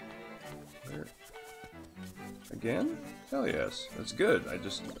 Where? Again? Hell yes. That's good.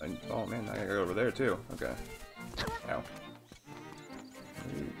 Oh man, I gotta go over there, too. Okay. Ow.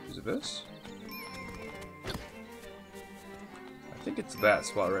 Is it this? I think it's that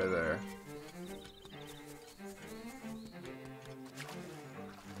spot right there.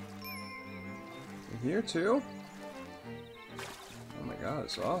 Here too? Oh my god,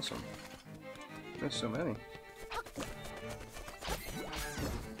 it's awesome. There's so many.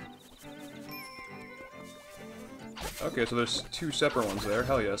 Okay, so there's two separate ones there.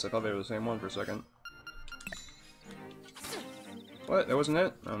 Hell yes, I thought they were the same one for a second. What? That wasn't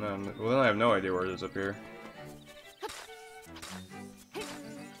it? Oh no. Well, then I have no idea where it is up here.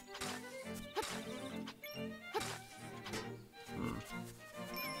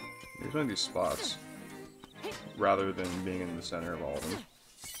 Here's one of these spots. Rather than being in the center of all of them.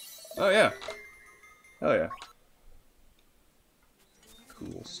 Oh yeah! Hell yeah.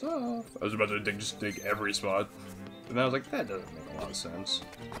 Cool stuff. I was about to just dig every spot. And then I was like, that doesn't make a lot of sense.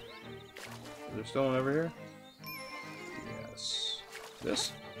 Is there still one over here? Yes.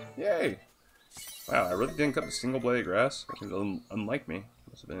 This? Yay! Wow, I really didn't cut a single blade of grass. That seems unlike me.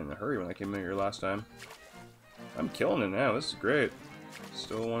 Must have been in a hurry when I came in here last time. I'm killing it now. This is great.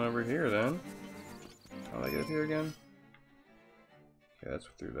 Still one over here then. How do I get up here again? Okay, that's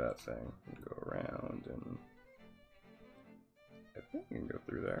through that thing. You go around and... I think you can go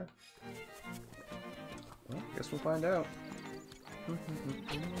through there. Well, guess we'll find out.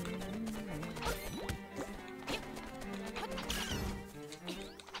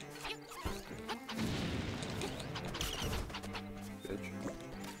 Bitch.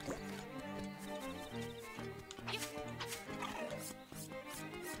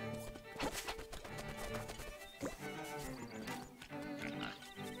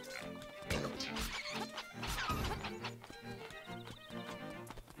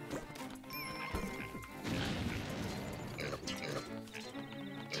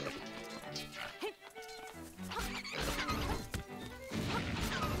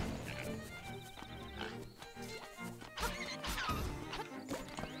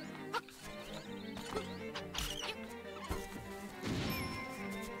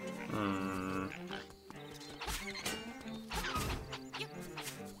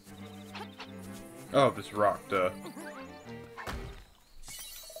 Oh, this rock, duh.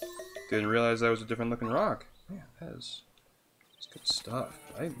 Didn't realize that was a different looking rock. Yeah, that's good stuff.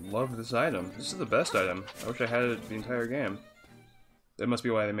 I love this item. This is the best item. I wish I had it the entire game. That must be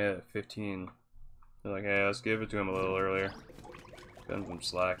why they made it 15. They're like, hey, let's give it to him a little earlier. Cut him some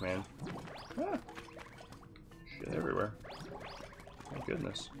slack, man. Ah. Shit everywhere. My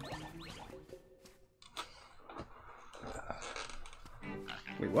goodness.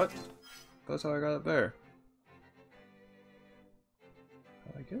 Wait, what? That's how I got up there.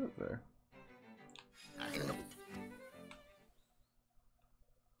 How did I get up there?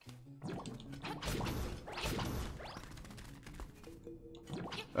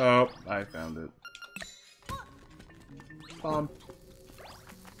 Oh, I found it. Bomb.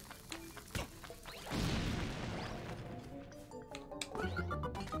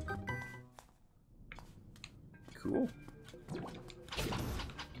 Cool.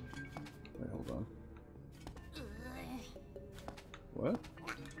 Wait, hold on. What?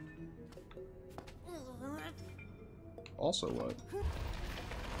 Also what?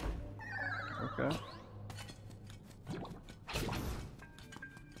 Okay.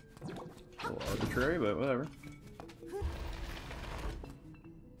 A little arbitrary, but whatever.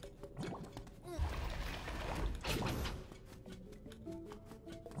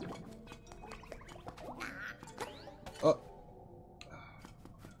 Oh!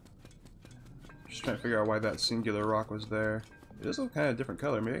 Just trying to figure out why that singular rock was there. It does look kind of different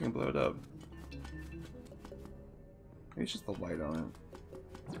color. Maybe I can blow it up. Maybe it's just the light on it.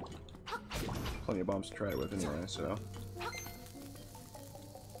 Plenty of bombs to try it with anyway, so.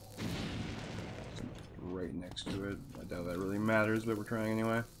 Right next to it. I doubt that really matters, but we're trying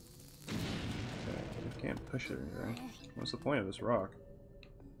anyway. Okay, we can't push it or anything. What's the point of this rock?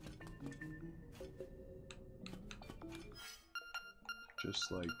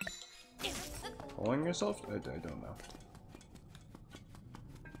 Just like pulling yourself? I don't know.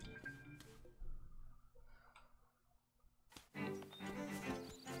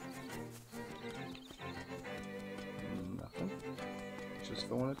 Nothing. Just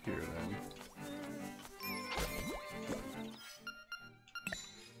the one up here then.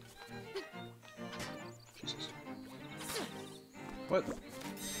 Jesus. What?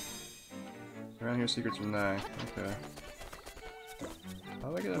 Around here secrets from nigh. Okay. How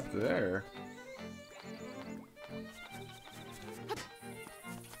do I get up there?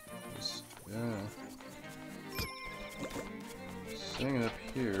 Just, yeah. Staying up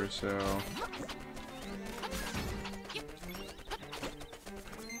here, so.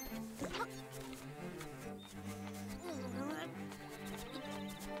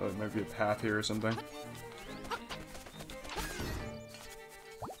 Thought it might be a path here or something.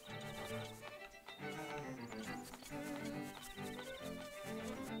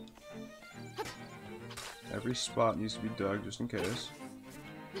 Every spot needs to be dug just in case.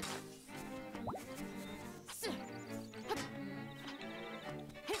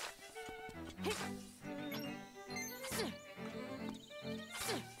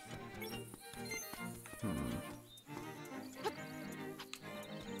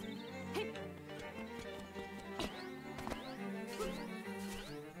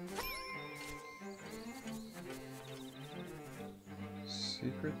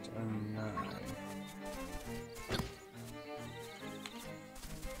 Secret unknown.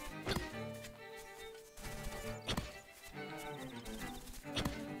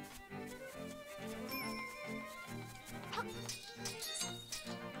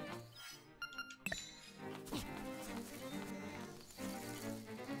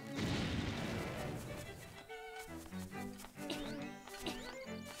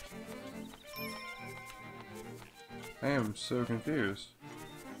 I am so confused.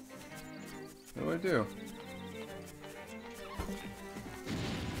 What do I do?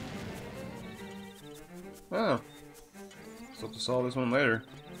 Oh. Still have to solve this one later.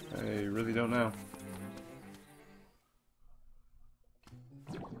 I really don't know.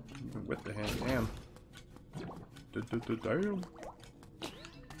 With the hand, damn. Damn.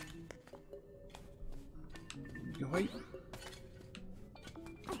 Wait.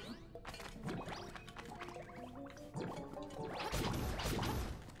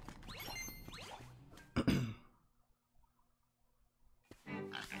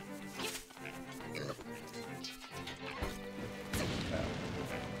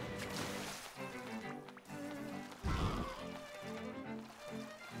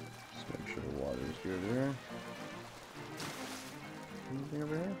 Good there. Anything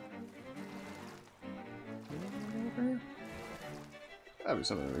over here? Anything over here? Gotta be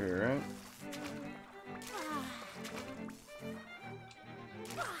something over here, right?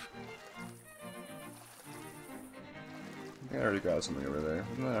 I think I already got something over there.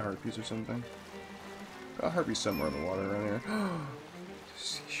 Isn't that a heart piece or something? Got a heart piece somewhere in the water around here.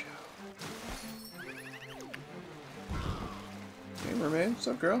 Seashell. Hey mermaid, what's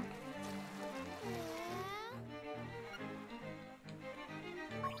up girl?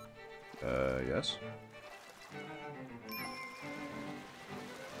 Yes.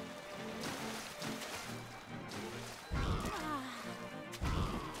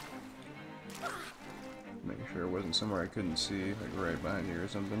 Making sure it wasn't somewhere I couldn't see, like right behind you or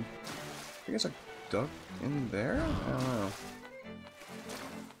something. I guess I dug in there? I don't know.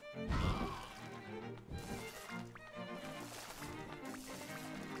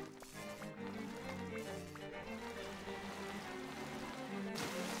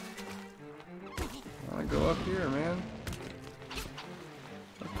 I go up here, man.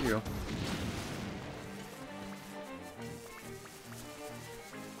 Fuck you.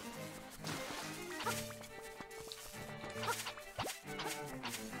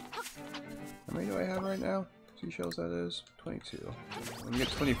 How many do I have right now? Seashells, that is. 22. When we get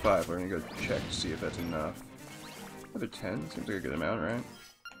 25, we're gonna go check to see if that's enough. Another 10? Seems like a good amount, right?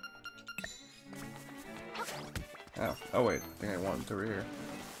 Ow. Oh wait, I think I want it over here.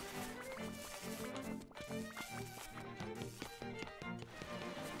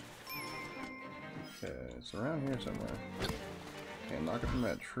 Okay, it's around here somewhere. Okay, knock it from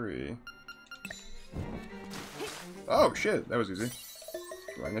that tree. Oh shit, that was easy.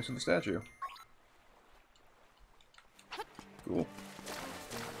 Right next to the statue. Cool.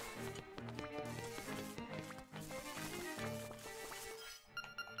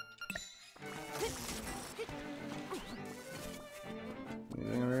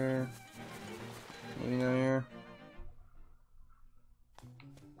 Anything over here? Anything down here?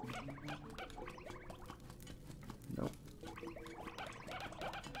 Nope.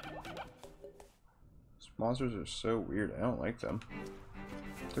 Monsters are so weird. I don't like them.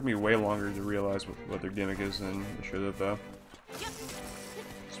 It took me way longer to realize what their gimmick is than it should have, though.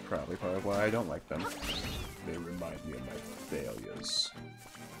 It's probably part of why I don't like them. They remind me of my failures.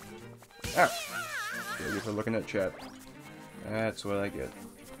 Ah! Failure for looking at chat. That's what I get.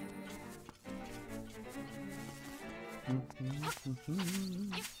 I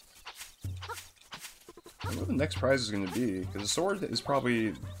wonder what the next prize is going to be, because the sword is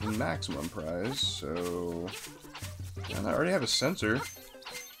probably the maximum prize, so... And I already have a sensor.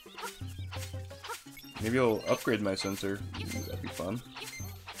 Maybe I'll upgrade my sensor. Ooh, that'd be fun.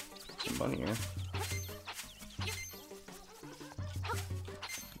 Some money here.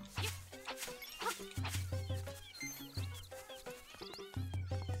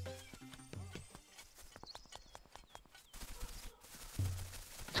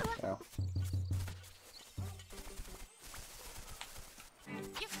 Ow.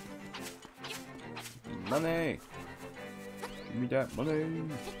 Money! Give me that money!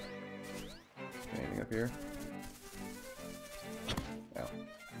 Anything up here? Ow.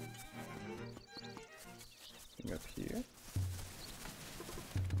 Anything up here?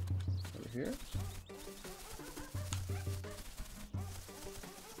 Over here?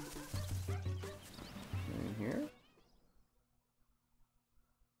 Anything here?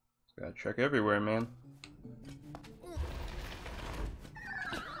 Just gotta check everywhere, man.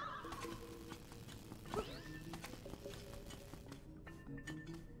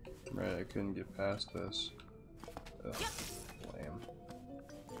 Right, I couldn't get past this. Ugh, lame.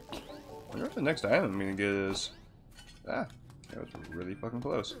 I wonder what the next item I'm gonna get is. Ah, that was really fucking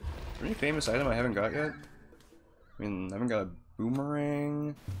close. Is there any famous item I haven't got yet? I mean, I haven't got a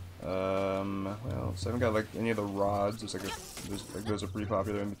boomerang. Well, so I haven't got like any of the rods. It's like, those are pretty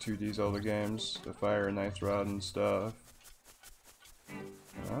popular in the 2D Zelda games. The fire and ice rod and stuff.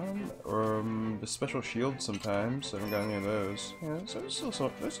 Or the special shield sometimes. I haven't got any of those. Yeah, so there's still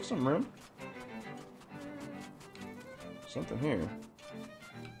some room. Something here.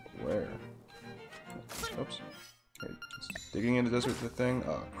 Where? Oops. Hey, is digging in the desert the thing?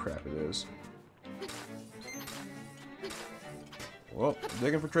 Oh crap, it is. Well,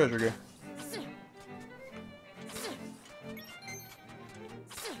 digging for treasure again.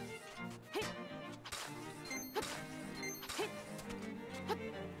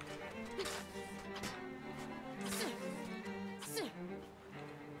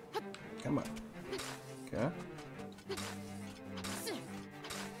 Come on. Okay.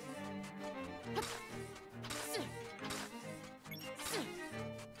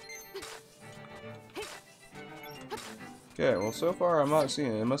 Okay, well so far I'm not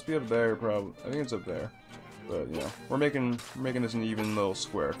seeing it. It must be up there, probably. I think it's up there. But, you know, we're making this an even little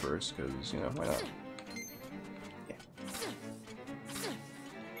square first, because, you know, why not? Yeah.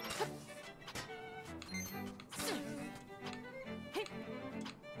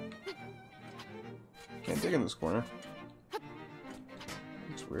 Can't dig in this corner.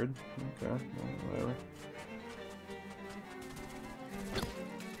 It's weird. Okay, well, whatever.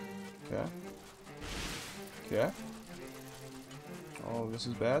 Okay. Okay. Oh, this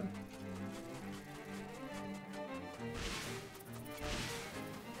is bad?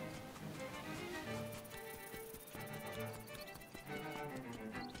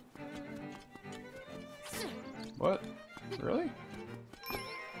 What? Really?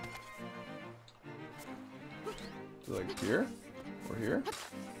 So like here? Or here?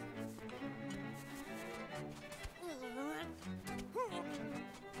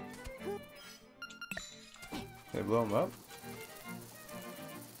 Can I blow them up?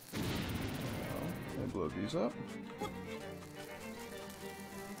 Can I blow these up?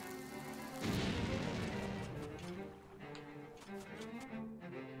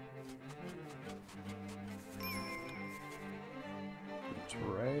 It's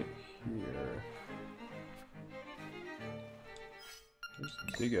right here. Just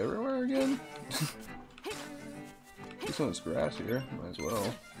dig everywhere again? This one's grass here, might as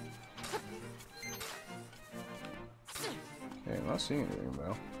well. Okay, I'm not seeing anything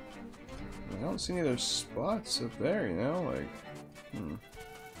though. I don't see any other spots up there, you know, like,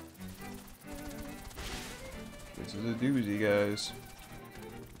 This is a doozy, guys.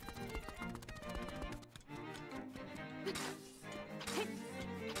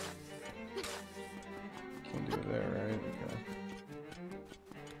 Can't do it there, right? Okay.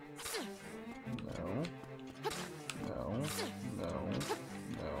 No. No. No.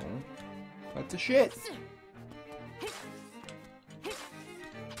 No. What the shit?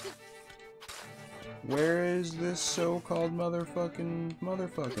 Where is this so-called motherfucking...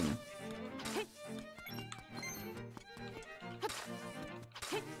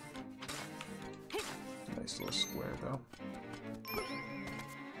 Nice little square, though.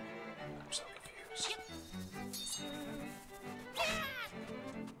 I'm so confused.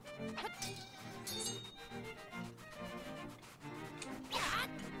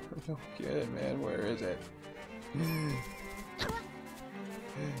 I don't get it, man. Where is it?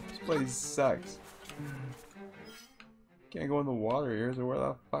 This place sucks. Can't go in the water here, so where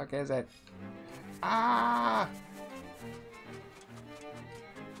the fuck is it? Ah!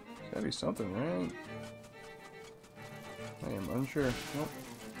 There's gotta be something, right? I am unsure. Nope.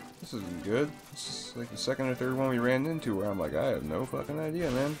 This isn't good. This is like the second or third one we ran into where I'm like, I have no fucking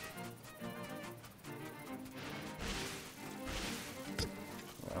idea, man.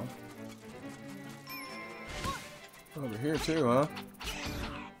 Well. Over here too, huh?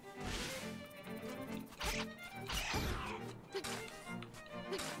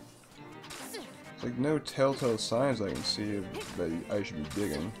 Like no telltale signs I can see that I should be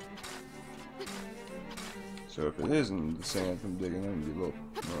digging. So if it isn't the sand from digging, I'm gonna be a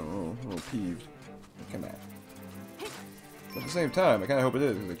little peeved. Come on. But at the same time, I kind of hope it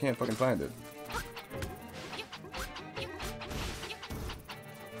is because I can't fucking find it.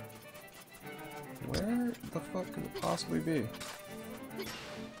 Where the fuck could it possibly be?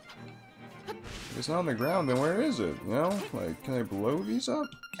 If it's not on the ground, then where is it? You know, like, can I blow these up?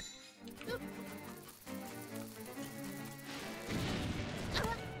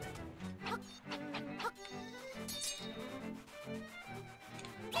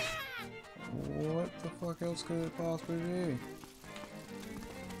 fuck else could it possibly be?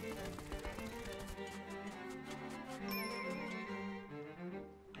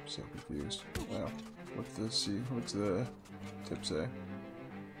 I'm so confused. Wow. What's the tip say?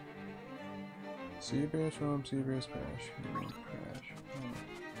 Sea bears swim, sea bears crash. Crash.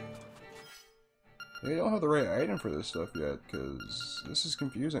 They don't have the right item for this stuff yet, because this is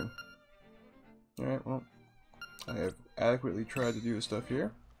confusing. Alright, well, I have adequately tried to do the stuff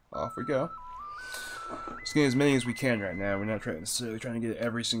here. Off we go. Let's get as many as we can right now. We're not necessarily trying to get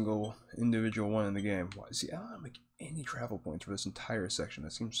every single individual one in the game. Why? See, I don't make any travel points for this entire section.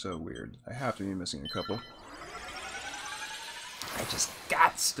 That seems so weird. I have to be missing a couple. I just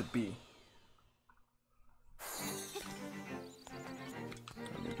gots to be.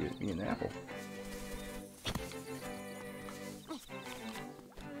 I'm gonna get me an apple.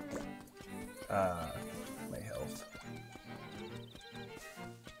 My health.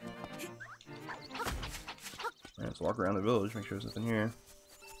 Alright, let's walk around the village, make sure there's nothing here.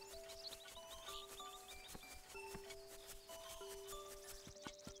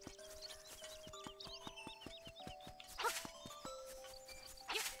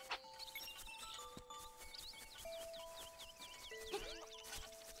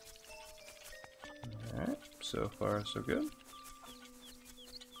 Alright, so far so good.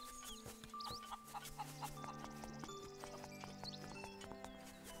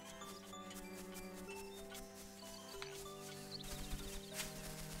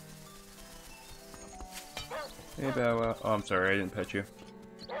 Hey, Bow Wow. Oh, I'm sorry, I didn't pet you.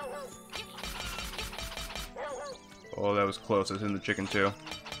 Oh, that was close. I was in the chicken, too.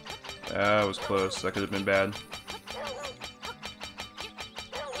 That was close. That could have been bad.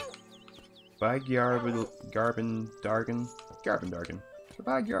 Bye, Garbin Dargan.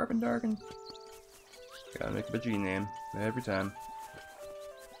 Goodbye, Garbin Dargan. Gotta make up a G name. Every time.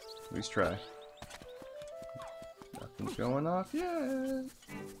 At least try. Nothing's going off yet.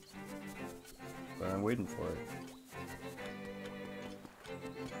 But I'm waiting for it.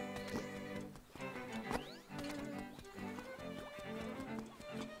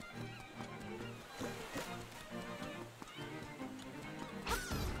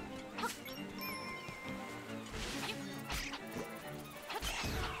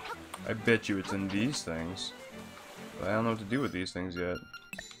 I bet you it's in these things. But I don't know what to do with these things yet.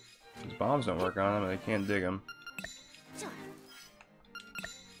 These bombs don't work on them and I can't dig them.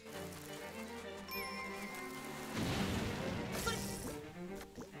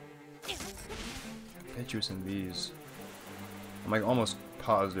 I bet you it's in these. I'm like almost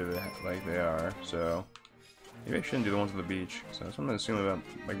positive like they are, so maybe I shouldn't do the ones on the beach. So that's what I'm gonna assume about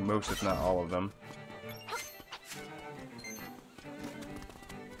like most, if not all of them.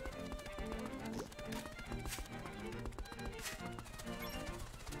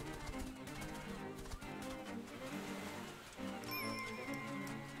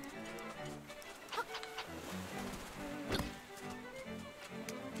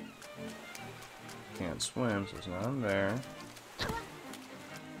 Can't swim, so it's not in there.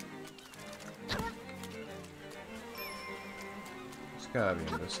 It's gotta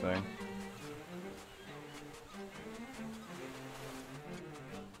be in this thing.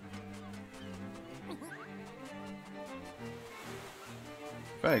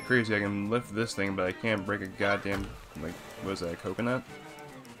 Kinda crazy, I can lift this thing, but I can't break a goddamn, like, what is that, a coconut?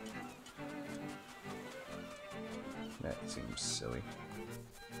 That seems silly.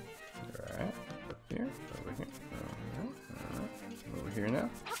 Alright, up here, over here, alright. Over here now.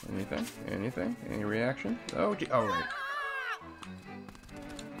 Anything? Anything? Any reaction? Oh, gee, oh, right.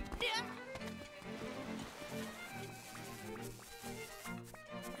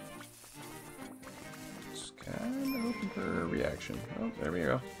 Just kinda hoping for a reaction. Oh, there we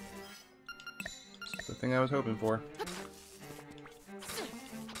go. That's the thing I was hoping for.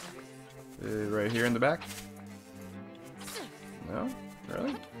 Right here in the back? No?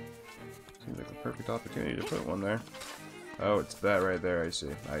 Really? Seems like a perfect opportunity to put one there. Oh, it's that right there, I see.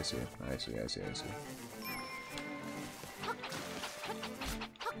 I see. I see, I see, I see.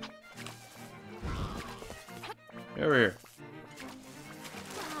 Over here.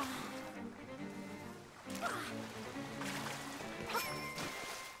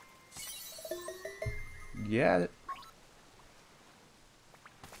 Got it.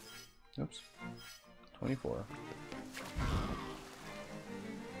 Oops. 24.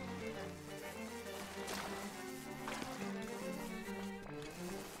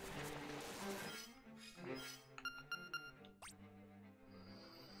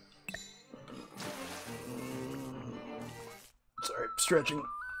 Sorry, stretching.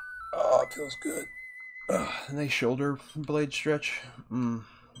 Oh, it feels good. A nice shoulder blade stretch.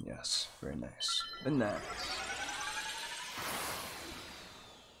 Yes, very nice. Very nice.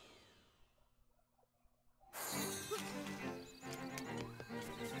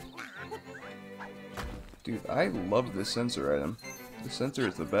 Dude, I love this sensor item. The sensor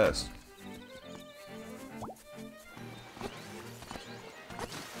is the best.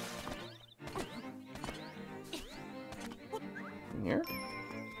 In here?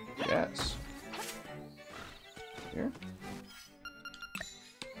 Yes. Here?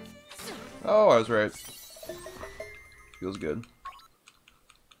 Oh, I was right. Feels good.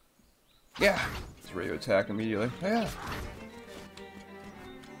 Yeah! It's ready to attack immediately. Yeah!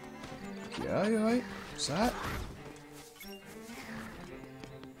 Yeah, you right? What's that?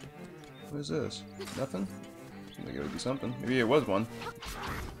 What is this? Nothing? I think it would be something. Maybe it was one.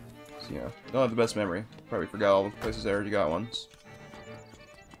 So, yeah. Don't have the best memory. Probably forgot all the places I already got ones.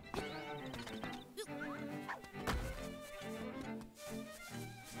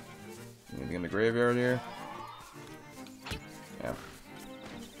 Anything in the graveyard here? Yeah.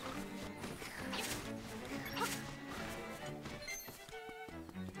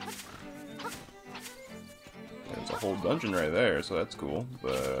 There's a whole dungeon right there, so that's cool,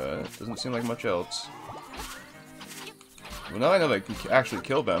 but it doesn't seem like much else. Well, now I know that I can actually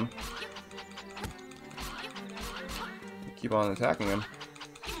kill them. Keep on attacking them.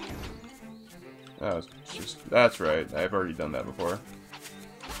 Oh, it's just... That's right, I've already done that before.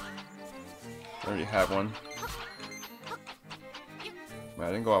 I already have one. I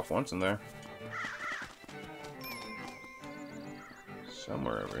didn't go off once in there.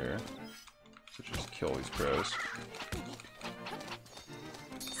 Somewhere over here. So just kill these crows.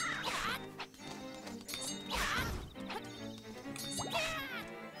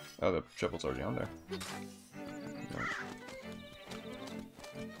 Oh, the shovel's already on there. No.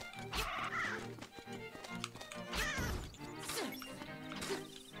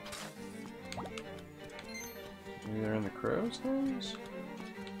 Maybe they're in the crow's homes?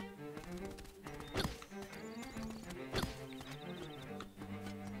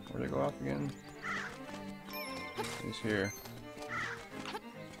 Where'd they go off again? He's here.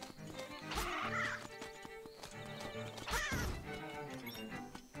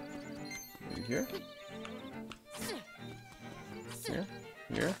 Maybe here? Here?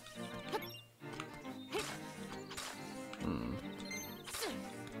 Here? Hmm.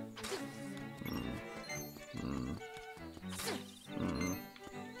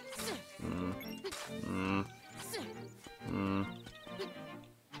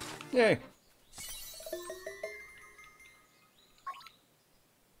 Yay!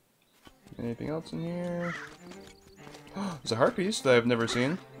 Anything else in here? There's a heart piece that I've never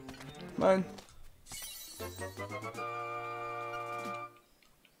seen. Mine.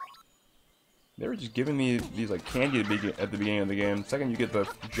 They were just giving me these like candy at the beginning of the game. The second you get the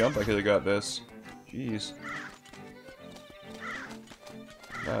jump, I could have got this. Jeez.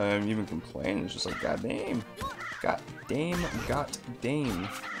 I'm even complaining. It's just like, god damn. God damn. God damn.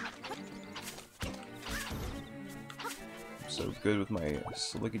 I'm so good with my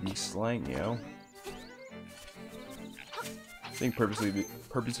slickety slang, yo. I think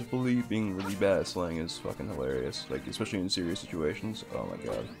purposefully being really bad at slang is fucking hilarious. Like, especially in serious situations. Oh my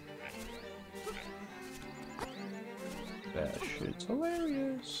god. That shit's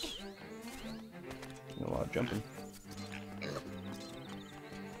hilarious. A lot of jumping.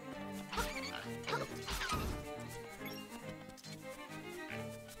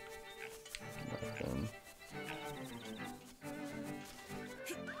 Nothing.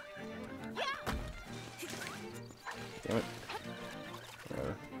 Damn it.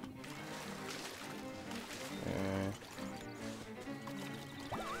 Whatever.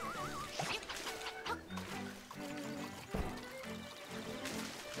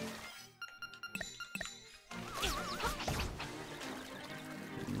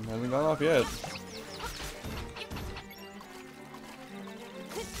 Hasn't gone off yet.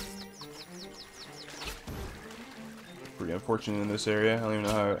 Pretty unfortunate in this area. I don't even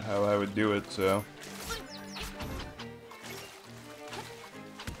know how I would do it, so.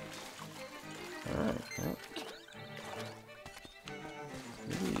 Alright, well.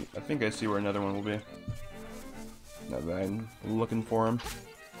 Maybe, I think I see where another one will be. Now that I'm looking for him.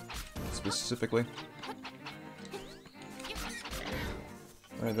 Specifically.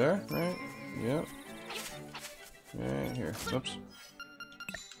 Right there, right? Yep. Right here. Oops.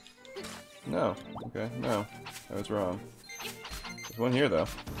 No. Okay, no. I was wrong. There's one here, though.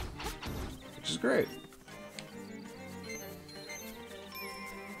 Which is great.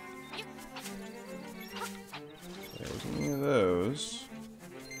 There's any of those.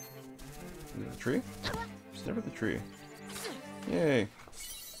 Is it the tree? It's never the tree. Yay.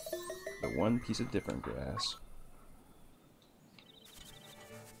 The one piece of different grass.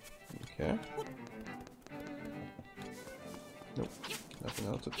 Okay. Nope. Nothing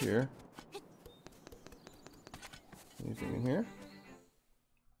else up here. Anything in here?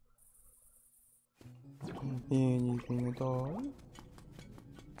 Anything at all?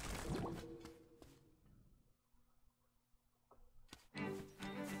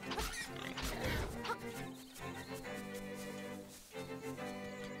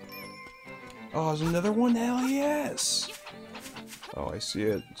 Oh, there's another one? Hell yes! Oh, I see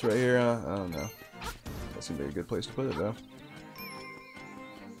it. It's right here. I don't know. That seems like a good place to put it, though.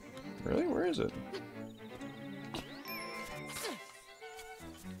 Really? Where is it?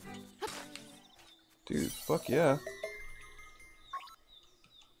 Dude, fuck yeah.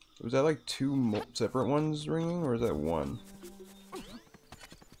 Was that like two separate ones ringing, or is that one?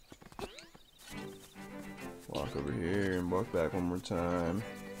 Walk over here and walk back one more time.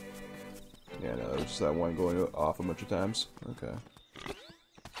 Yeah, no, it was just that one going off a bunch of times. Okay.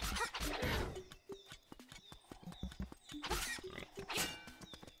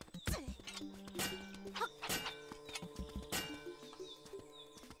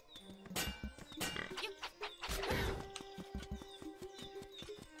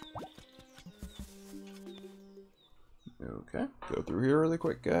 Okay, go through here really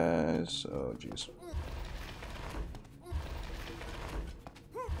quick, guys. Oh, jeez.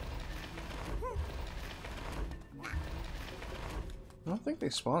 I don't think they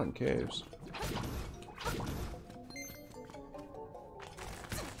spawn in caves.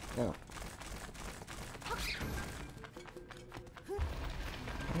 Yeah.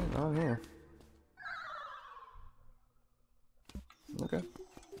 Oh, not here. Okay.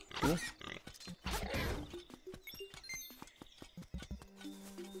 Cool.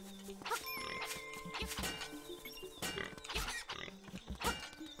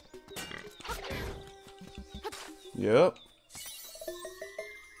 Yep.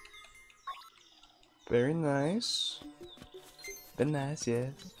 Very nice. Very nice,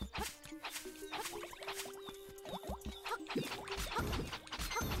 yes.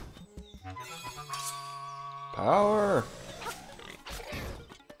 Power!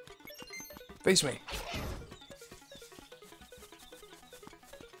 Face me!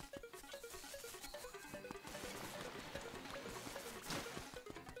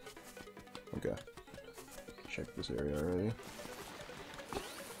 Okay. Check this area already.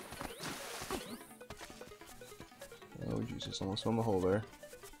 Oh Jesus, almost found the hole there.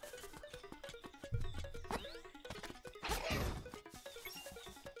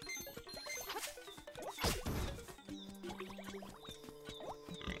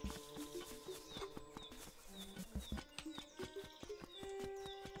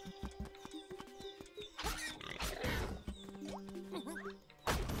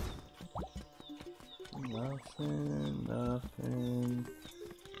 Nothing, nothing,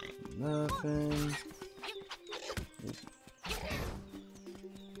 nothing.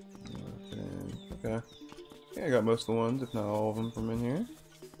 Nothing. Okay. Yeah, I got most of the ones, if not all of them, from in here.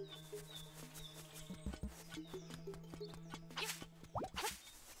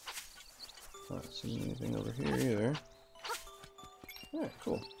 Not seeing anything over here either. Yeah,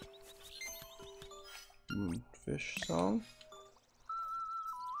 cool. Fish song.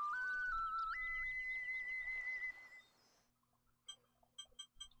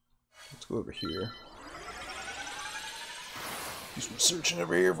 Let's go over here. Do some searching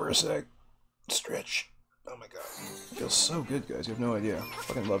over here for a sec. Stretch. Oh my god. Feels so good, guys. You have no idea.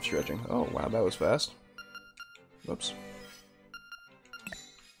 Fucking love stretching. Oh, wow, that was fast. Whoops.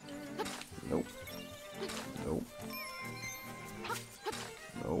 Nope. Nope.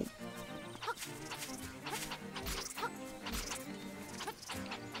 Nope.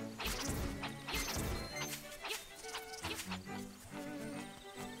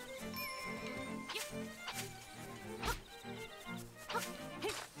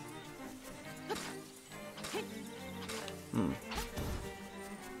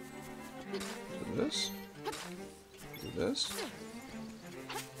 Do this. Do this.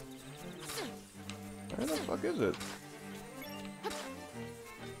 Where the fuck is it?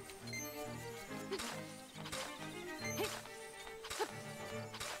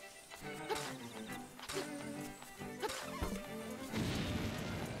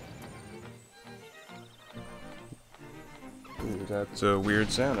 Ooh, that's a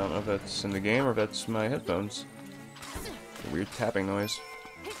weird sound. I don't know if that's in the game or if that's my headphones. A weird tapping noise.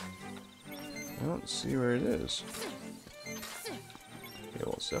 I don't see where it is. Okay,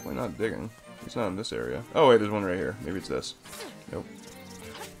 well, it's definitely not digging. It's not in this area. Oh, wait, there's one right here. Maybe it's this. Nope.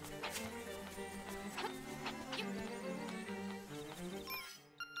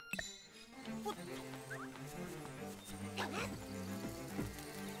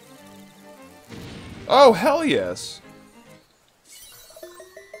 Oh, hell yes!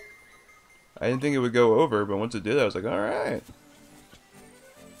 I didn't think it would go over, but once it did, I was like, alright.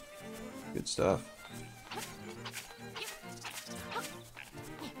 Good stuff.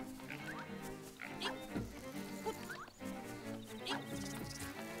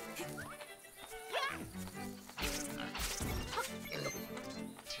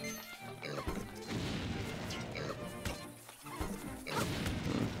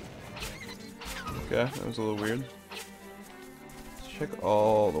 Okay, that was a little weird. Let's check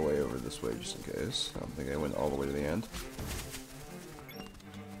all the way over this way just in case. I don't think I went all the way to the end.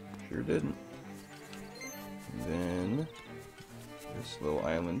 Sure didn't. And then this little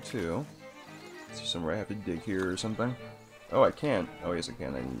island too. Is there somewhere I have to dig here or something? Oh, I can't. Oh, yes, I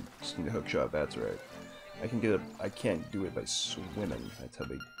can. I just need a hook shot. That's right. I can get a. I can't do it by swimming. That's how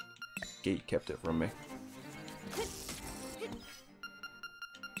the gate kept it from me.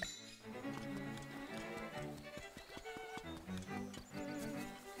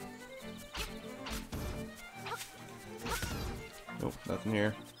 Nope, nothing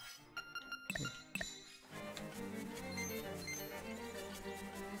here.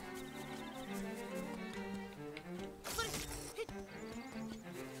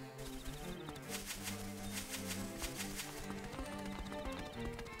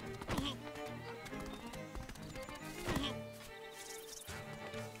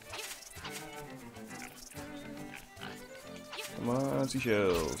 Come on,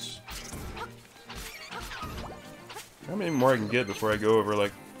 seashells. How many more I can get before I go over,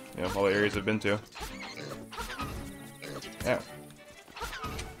 like, you know, all the areas I've been to? Ow.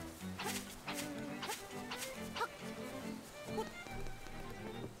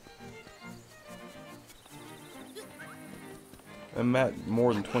 I'm at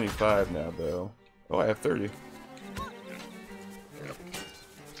more than 25 now, though. Oh, I have 30.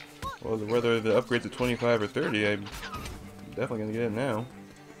 Well, whether the upgrade's at 25 or 30, I'm definitely gonna get it now.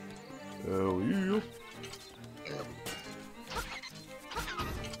 Oh, yeah.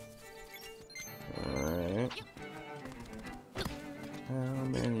 Alright. How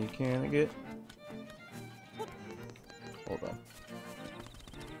many can I get? Hold on.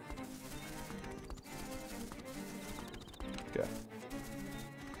 Okay.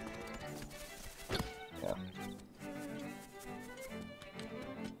 Yeah.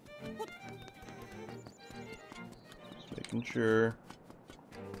 Just making sure.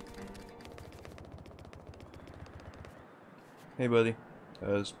 Hey, buddy. I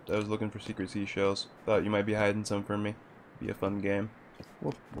was looking for secret seashells. Thought you might be hiding some from me. Be a fun game.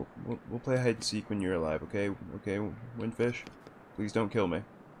 We'll play hide and seek when you're alive, okay? Okay, Windfish. Please don't kill me.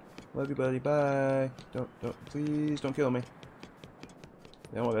 Love you, buddy. Bye. Please don't kill me.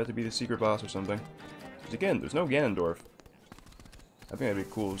 I don't want that to be the secret boss or something. Because again, there's no Ganondorf. I think that'd be a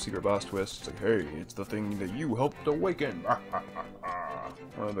cool secret boss twist. It's like, hey, it's the thing that you helped awaken.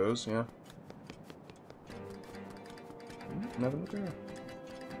 One of those, yeah. Nothing there.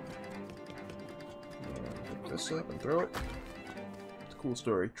 Pick this up and throw it. It's a cool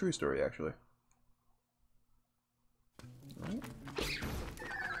story. True story, actually. Right.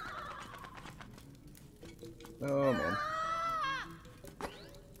 Oh, man.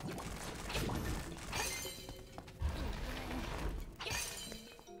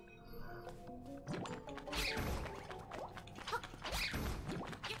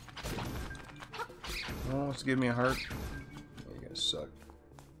 Wants to give me a heart. Yeah, you guys suck.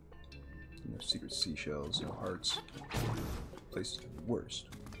 No secret seashells, no hearts. Place is the worst.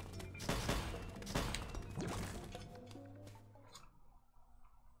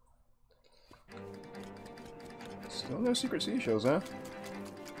 Still no secret seashells, huh?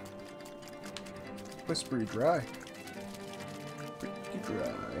 This place is pretty dry. Pretty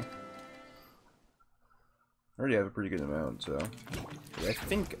dry. I already have a pretty good amount, so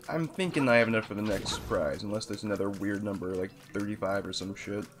I'm thinking I have enough for the next prize, unless there's another weird number like 35 or some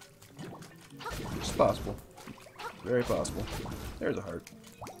shit. It's possible. Very possible. There's a heart.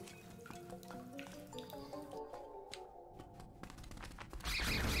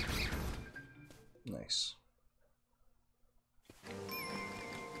 Nice.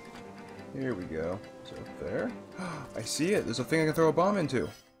 Here we go. Is it up there? I see it! There's a thing I can throw a bomb into!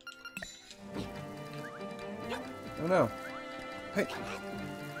 Oh no. Hey!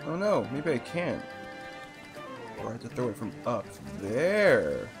 Oh no, maybe I can't. Or I have to throw it from up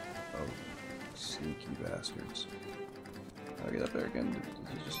there. Oh, sneaky bastards. I'll get up there again. Is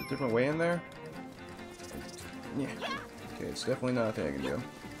there just a different way in there? Yeah. Okay, it's definitely not a thing I can do.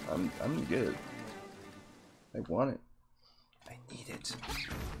 I'm gonna get it. I want it. I need it.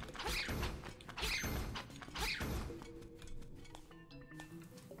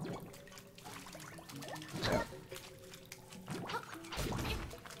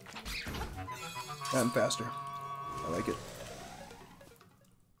 I'm faster. I like it.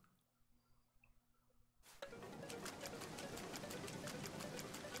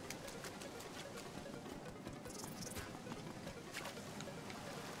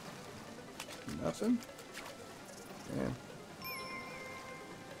 Nothing? Man.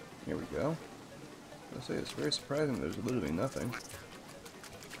 Here we go. I'll say it's very surprising there's literally nothing.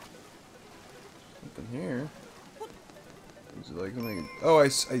 Something here. Is it like something? Oh, I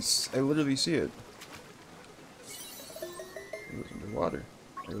literally see it. It was underwater.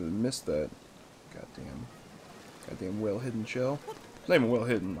 I would have missed that. Goddamn well hidden shell. It's not even well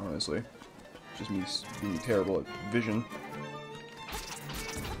hidden, honestly. Just me being terrible at vision.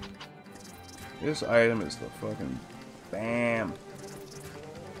 This item is the fucking BAM!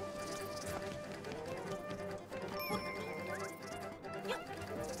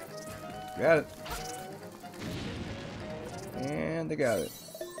 Got it. And I got it.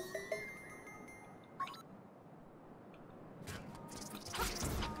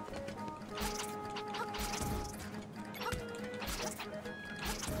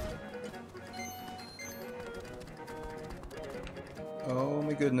 Oh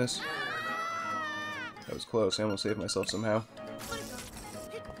my goodness. That was close. I almost saved myself somehow.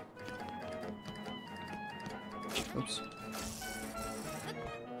 Oops.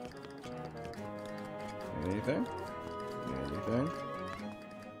 Anything? Anything?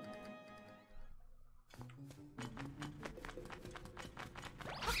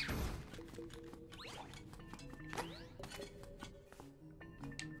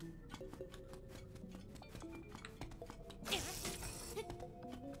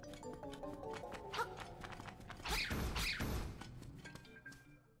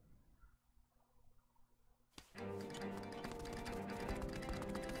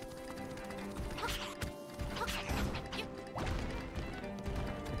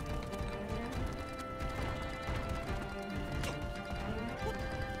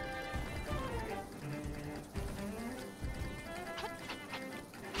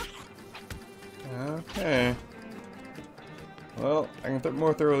 Okay. Well, I can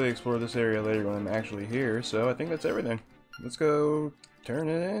more thoroughly explore this area later when I'm actually here, so I think that's everything. Let's go turn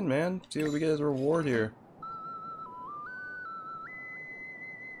it in, man. See what we get as a reward here.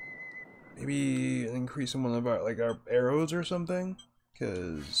 Maybe increase one of our, like, our arrows or something?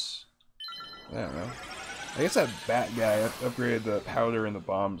 Because, I don't know. I guess that bat guy upgraded the powder and the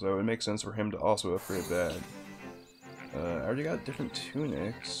bombs, though. It makes sense for him to also upgrade that. I already got different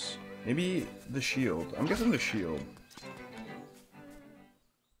tunics. Maybe the shield. I'm guessing the shield.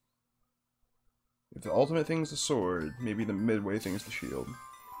 If the ultimate thing's the sword, maybe the midway thing's the shield.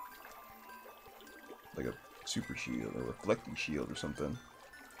 Like a super shield, or reflecting shield or something.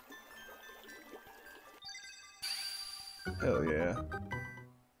 Hell yeah.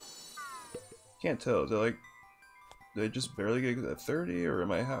 Can't tell, is it like... Did I just barely get at 30, or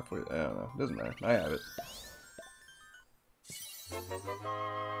am I halfway? I don't know. Doesn't matter. I have it.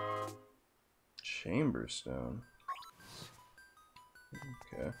 Chamber stone.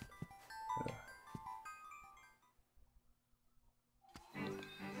 Okay.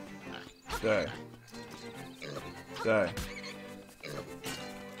 Die. Die.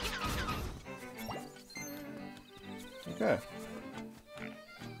 Okay.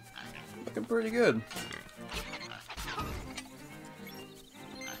 Looking pretty good.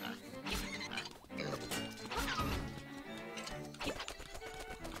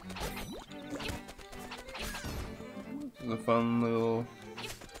 This is a fun little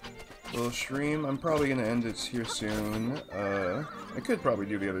stream. I'm probably gonna end it here soon. I could probably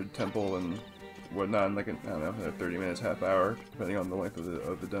do the other temple and whatnot in like I don't know, 30 minutes, half hour, depending on the length of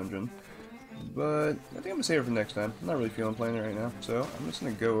the dungeon. But I think I'm gonna save it for next time. I'm not really feeling playing it right now, so I'm just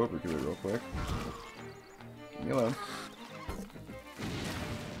gonna go over to it real quick. Leave me alone.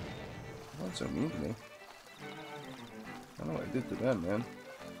 Not so mean to me. I don't know what I did to them, man.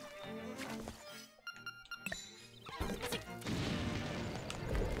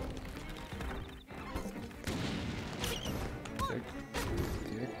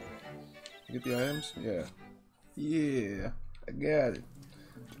 Get the items? Yeah. Yeah. I got it.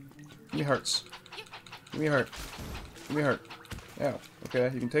 Give me hearts. Give me a heart. Give me a heart. Ow.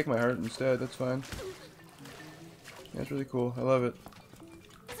 Okay, you can take my heart instead. That's fine. That's really cool. I love it.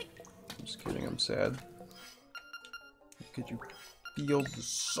 I'm just kidding. I'm sad. Could you feel the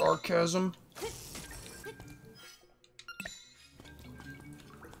sarcasm?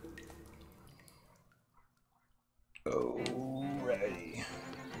 Alrighty.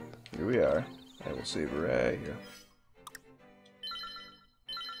 Here we are. I will save right here.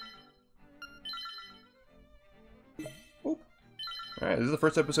 Alright, this is the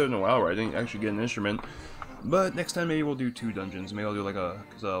first episode in a while where I didn't actually get an instrument. But next time maybe we'll do 2 dungeons. Maybe I'll do like a...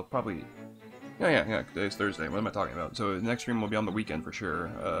 Because I'll probably... Yeah, today's Thursday. What am I talking about? So the next stream will be on the weekend for sure.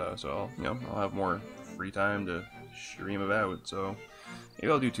 So I'll have more free time to stream about. So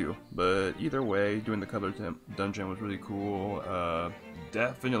maybe I'll do 2. But either way, doing the color dungeon was really cool.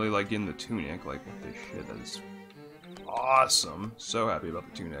 Definitely like getting the tunic. Like, what the shit, that is awesome. So happy about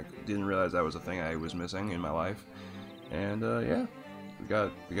the tunic. Didn't realize that was a thing I was missing in my life. And yeah,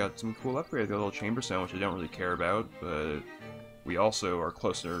 we got some cool upgrades. Got a little chamber stone, which I don't really care about, but we also are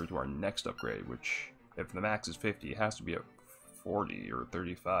closer to our next upgrade, which, if the max is 50, it has to be at 40 or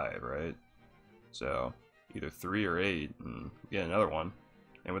 35, right? So, either 3 or 8, and get another one.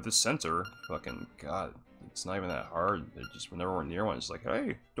 And with this sensor, fucking god, it's not even that hard. It just, whenever we're near one, it's like,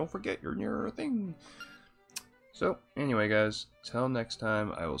 hey, don't forget you're near a thing. So, anyway guys, till next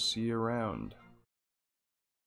time, I will see you around.